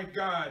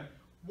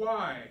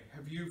 why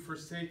have you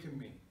forsaken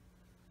me?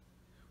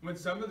 When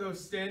some of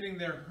those standing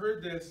there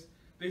heard this,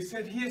 they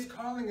said, he is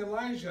calling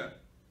Elijah.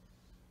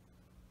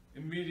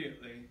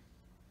 Immediately,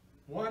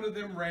 one of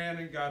them ran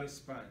and got a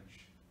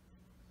sponge.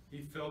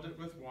 He filled it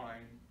with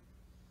wine,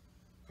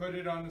 put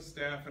it on a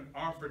staff, and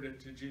offered it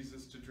to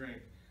Jesus to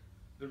drink.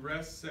 The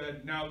rest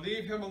said, now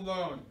leave him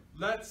alone.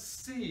 Let's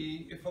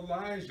see if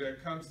Elijah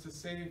comes to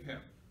save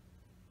him.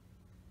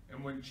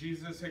 And when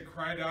Jesus had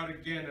cried out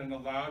again in a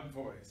loud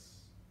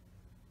voice,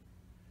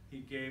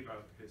 he gave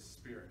up his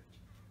spirit.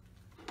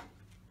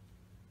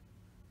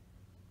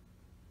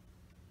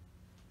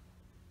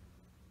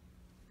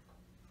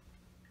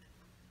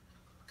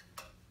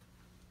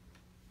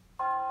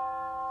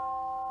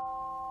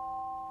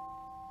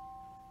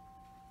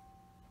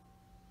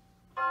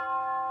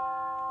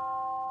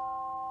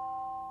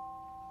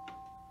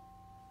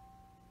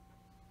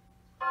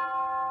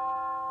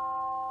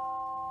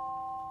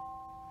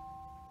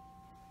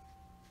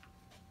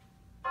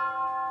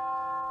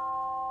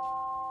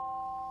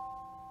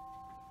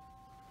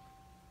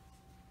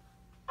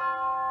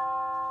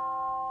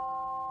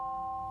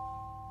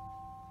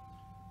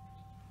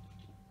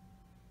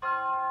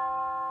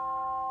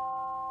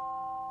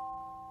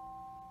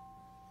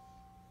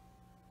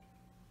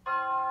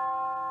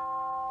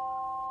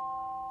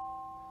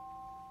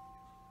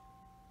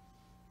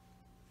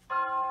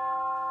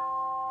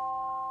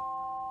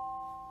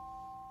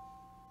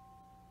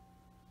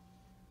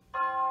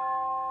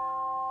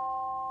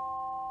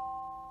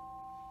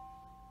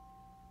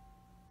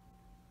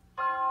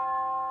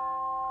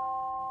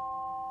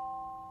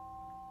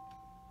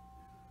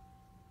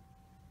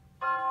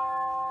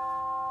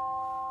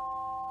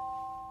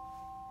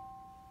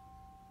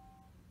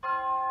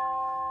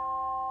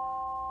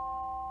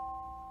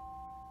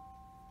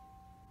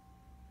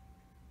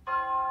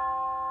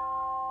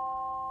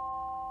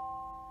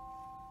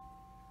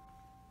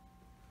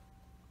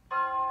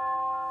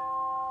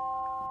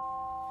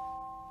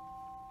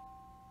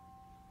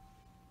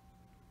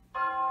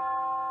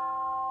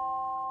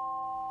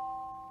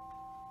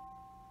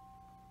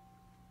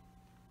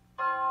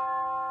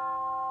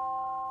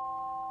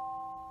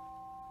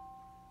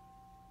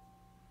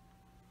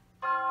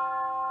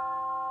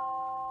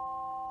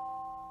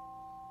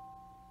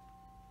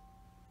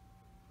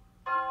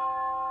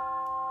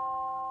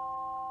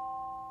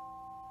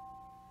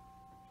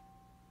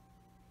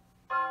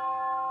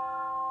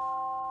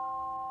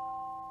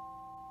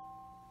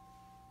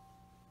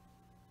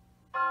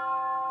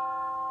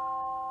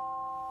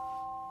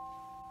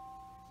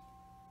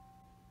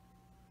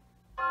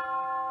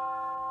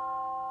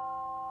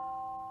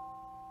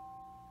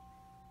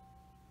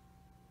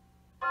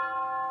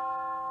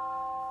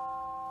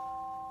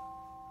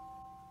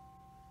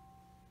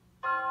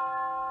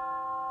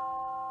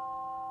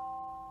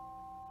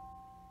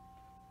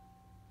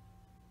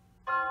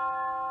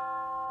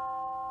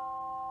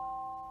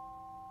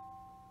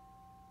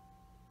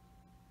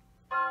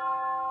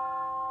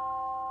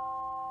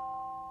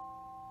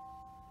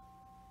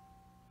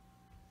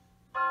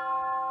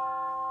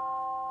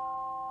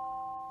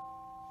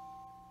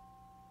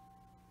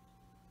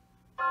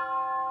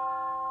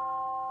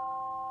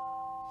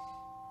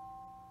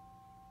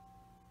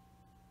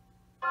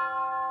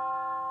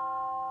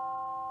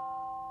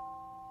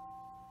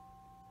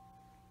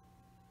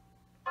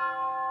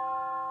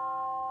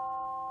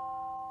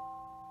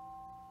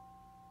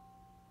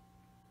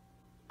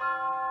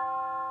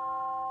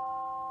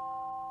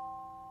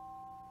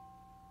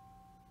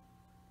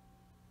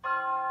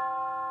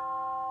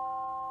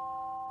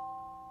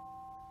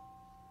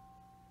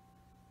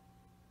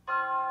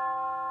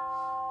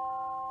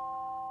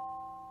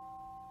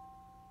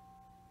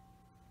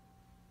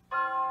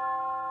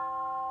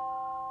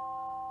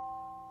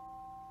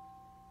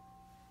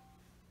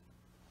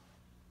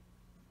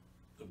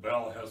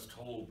 bell has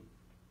tolled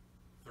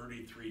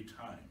 33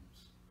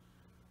 times,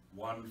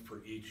 one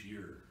for each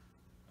year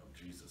of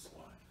Jesus'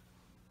 life.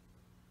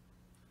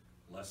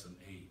 Lesson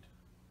 8.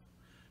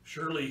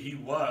 Surely he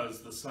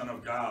was the Son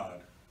of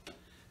God.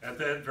 At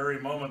that very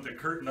moment, the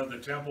curtain of the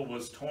temple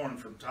was torn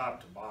from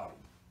top to bottom.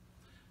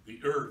 The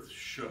earth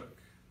shook,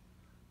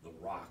 the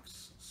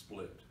rocks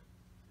split,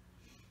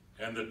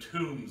 and the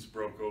tombs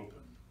broke open.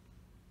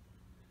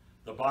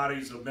 The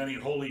bodies of many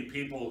holy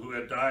people who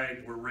had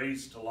died were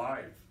raised to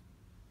life.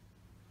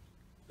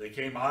 They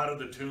came out of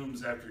the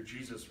tombs after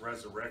Jesus'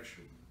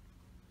 resurrection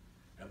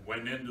and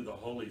went into the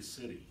holy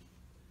city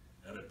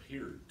and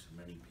appeared to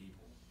many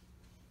people.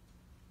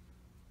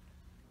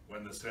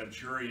 When the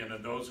centurion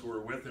and those who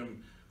were with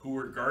him who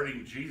were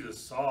guarding Jesus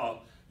saw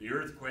the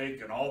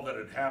earthquake and all that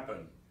had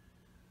happened,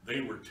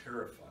 they were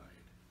terrified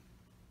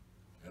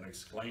and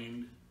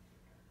exclaimed,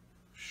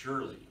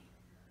 "Surely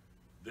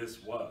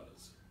this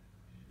was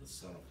the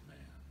Son of Man."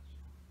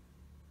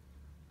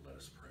 Let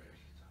us pray.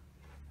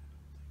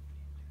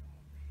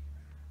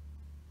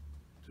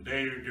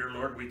 Today, dear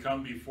Lord, we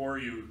come before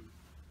you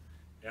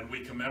and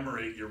we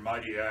commemorate your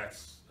mighty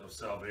acts of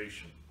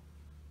salvation,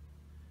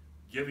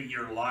 giving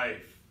your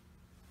life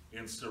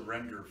in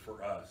surrender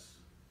for us.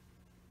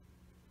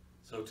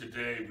 So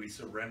today we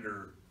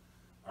surrender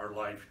our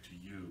life to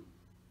you.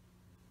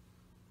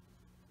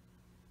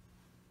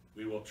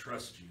 We will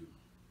trust you.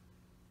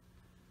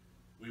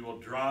 We will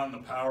draw on the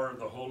power of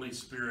the Holy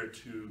Spirit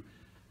to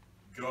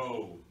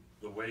go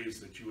the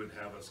ways that you would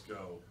have us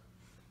go.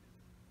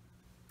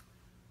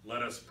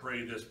 Let us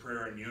pray this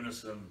prayer in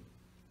unison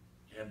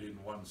and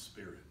in one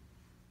spirit.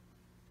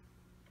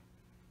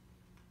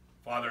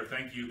 Father,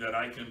 thank you that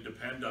I can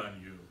depend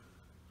on you.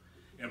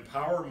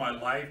 Empower my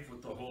life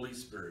with the Holy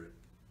Spirit.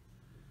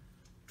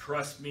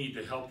 Trust me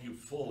to help you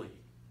fully,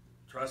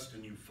 trust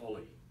in you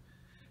fully,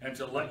 and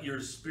to let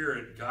your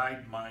Spirit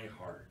guide my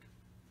heart.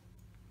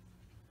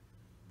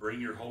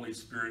 Bring your Holy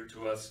Spirit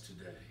to us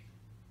today.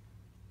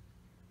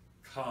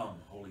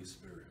 Come, Holy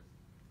Spirit.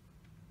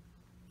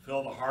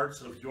 Fill the hearts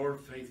of your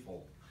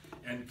faithful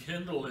and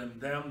kindle in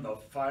them the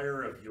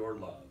fire of your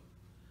love.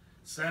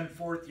 Send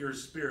forth your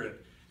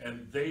Spirit,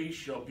 and they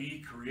shall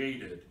be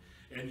created,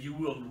 and you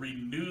will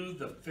renew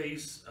the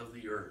face of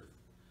the earth.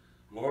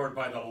 Lord,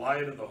 by the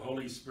light of the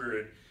Holy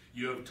Spirit,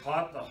 you have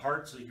taught the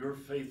hearts of your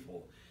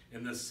faithful.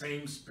 In the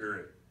same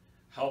Spirit,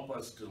 help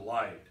us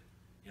delight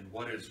in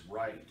what is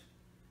right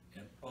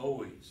and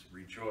always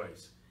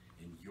rejoice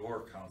in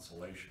your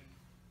consolation.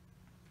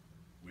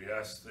 We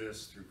ask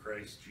this through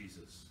Christ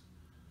Jesus,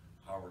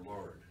 our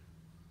Lord.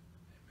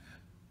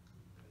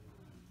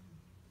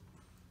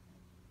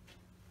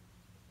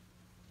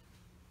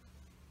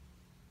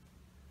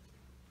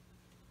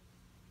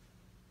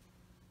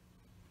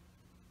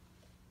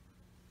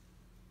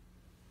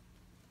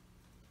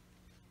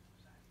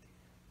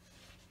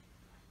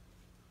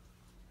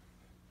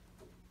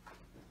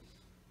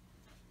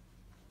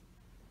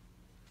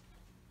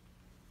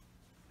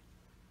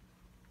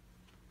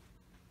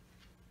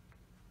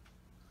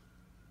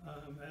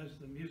 As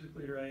the music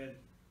leader, I had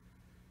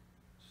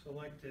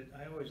selected,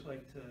 I always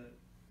like to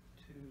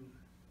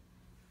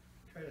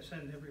try to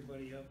send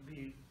everybody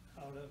upbeat,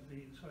 out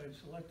upbeat, so I had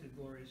selected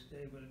Glorious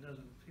Day, but it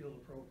doesn't feel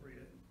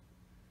appropriate.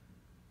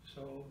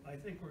 So I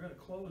think we're going to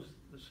close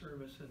the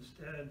service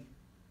instead,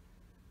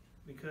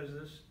 because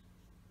this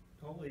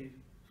Holy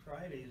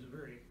Friday is a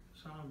very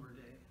somber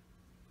day.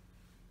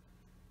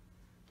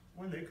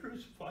 When they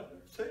crucified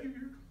our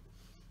Savior.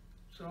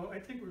 So I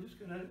think we're just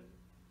going to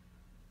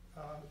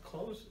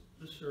close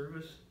the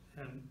service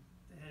and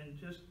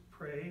just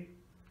pray.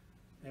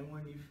 And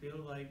when you feel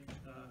like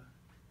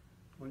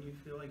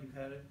you've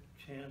had a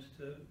chance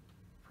to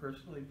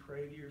personally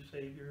pray to your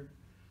Savior,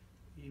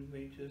 you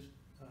may just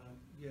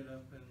get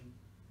up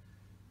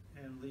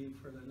and leave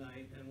for the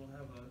night, and we'll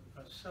have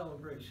a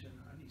celebration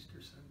on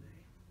Easter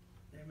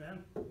Sunday.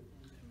 Amen.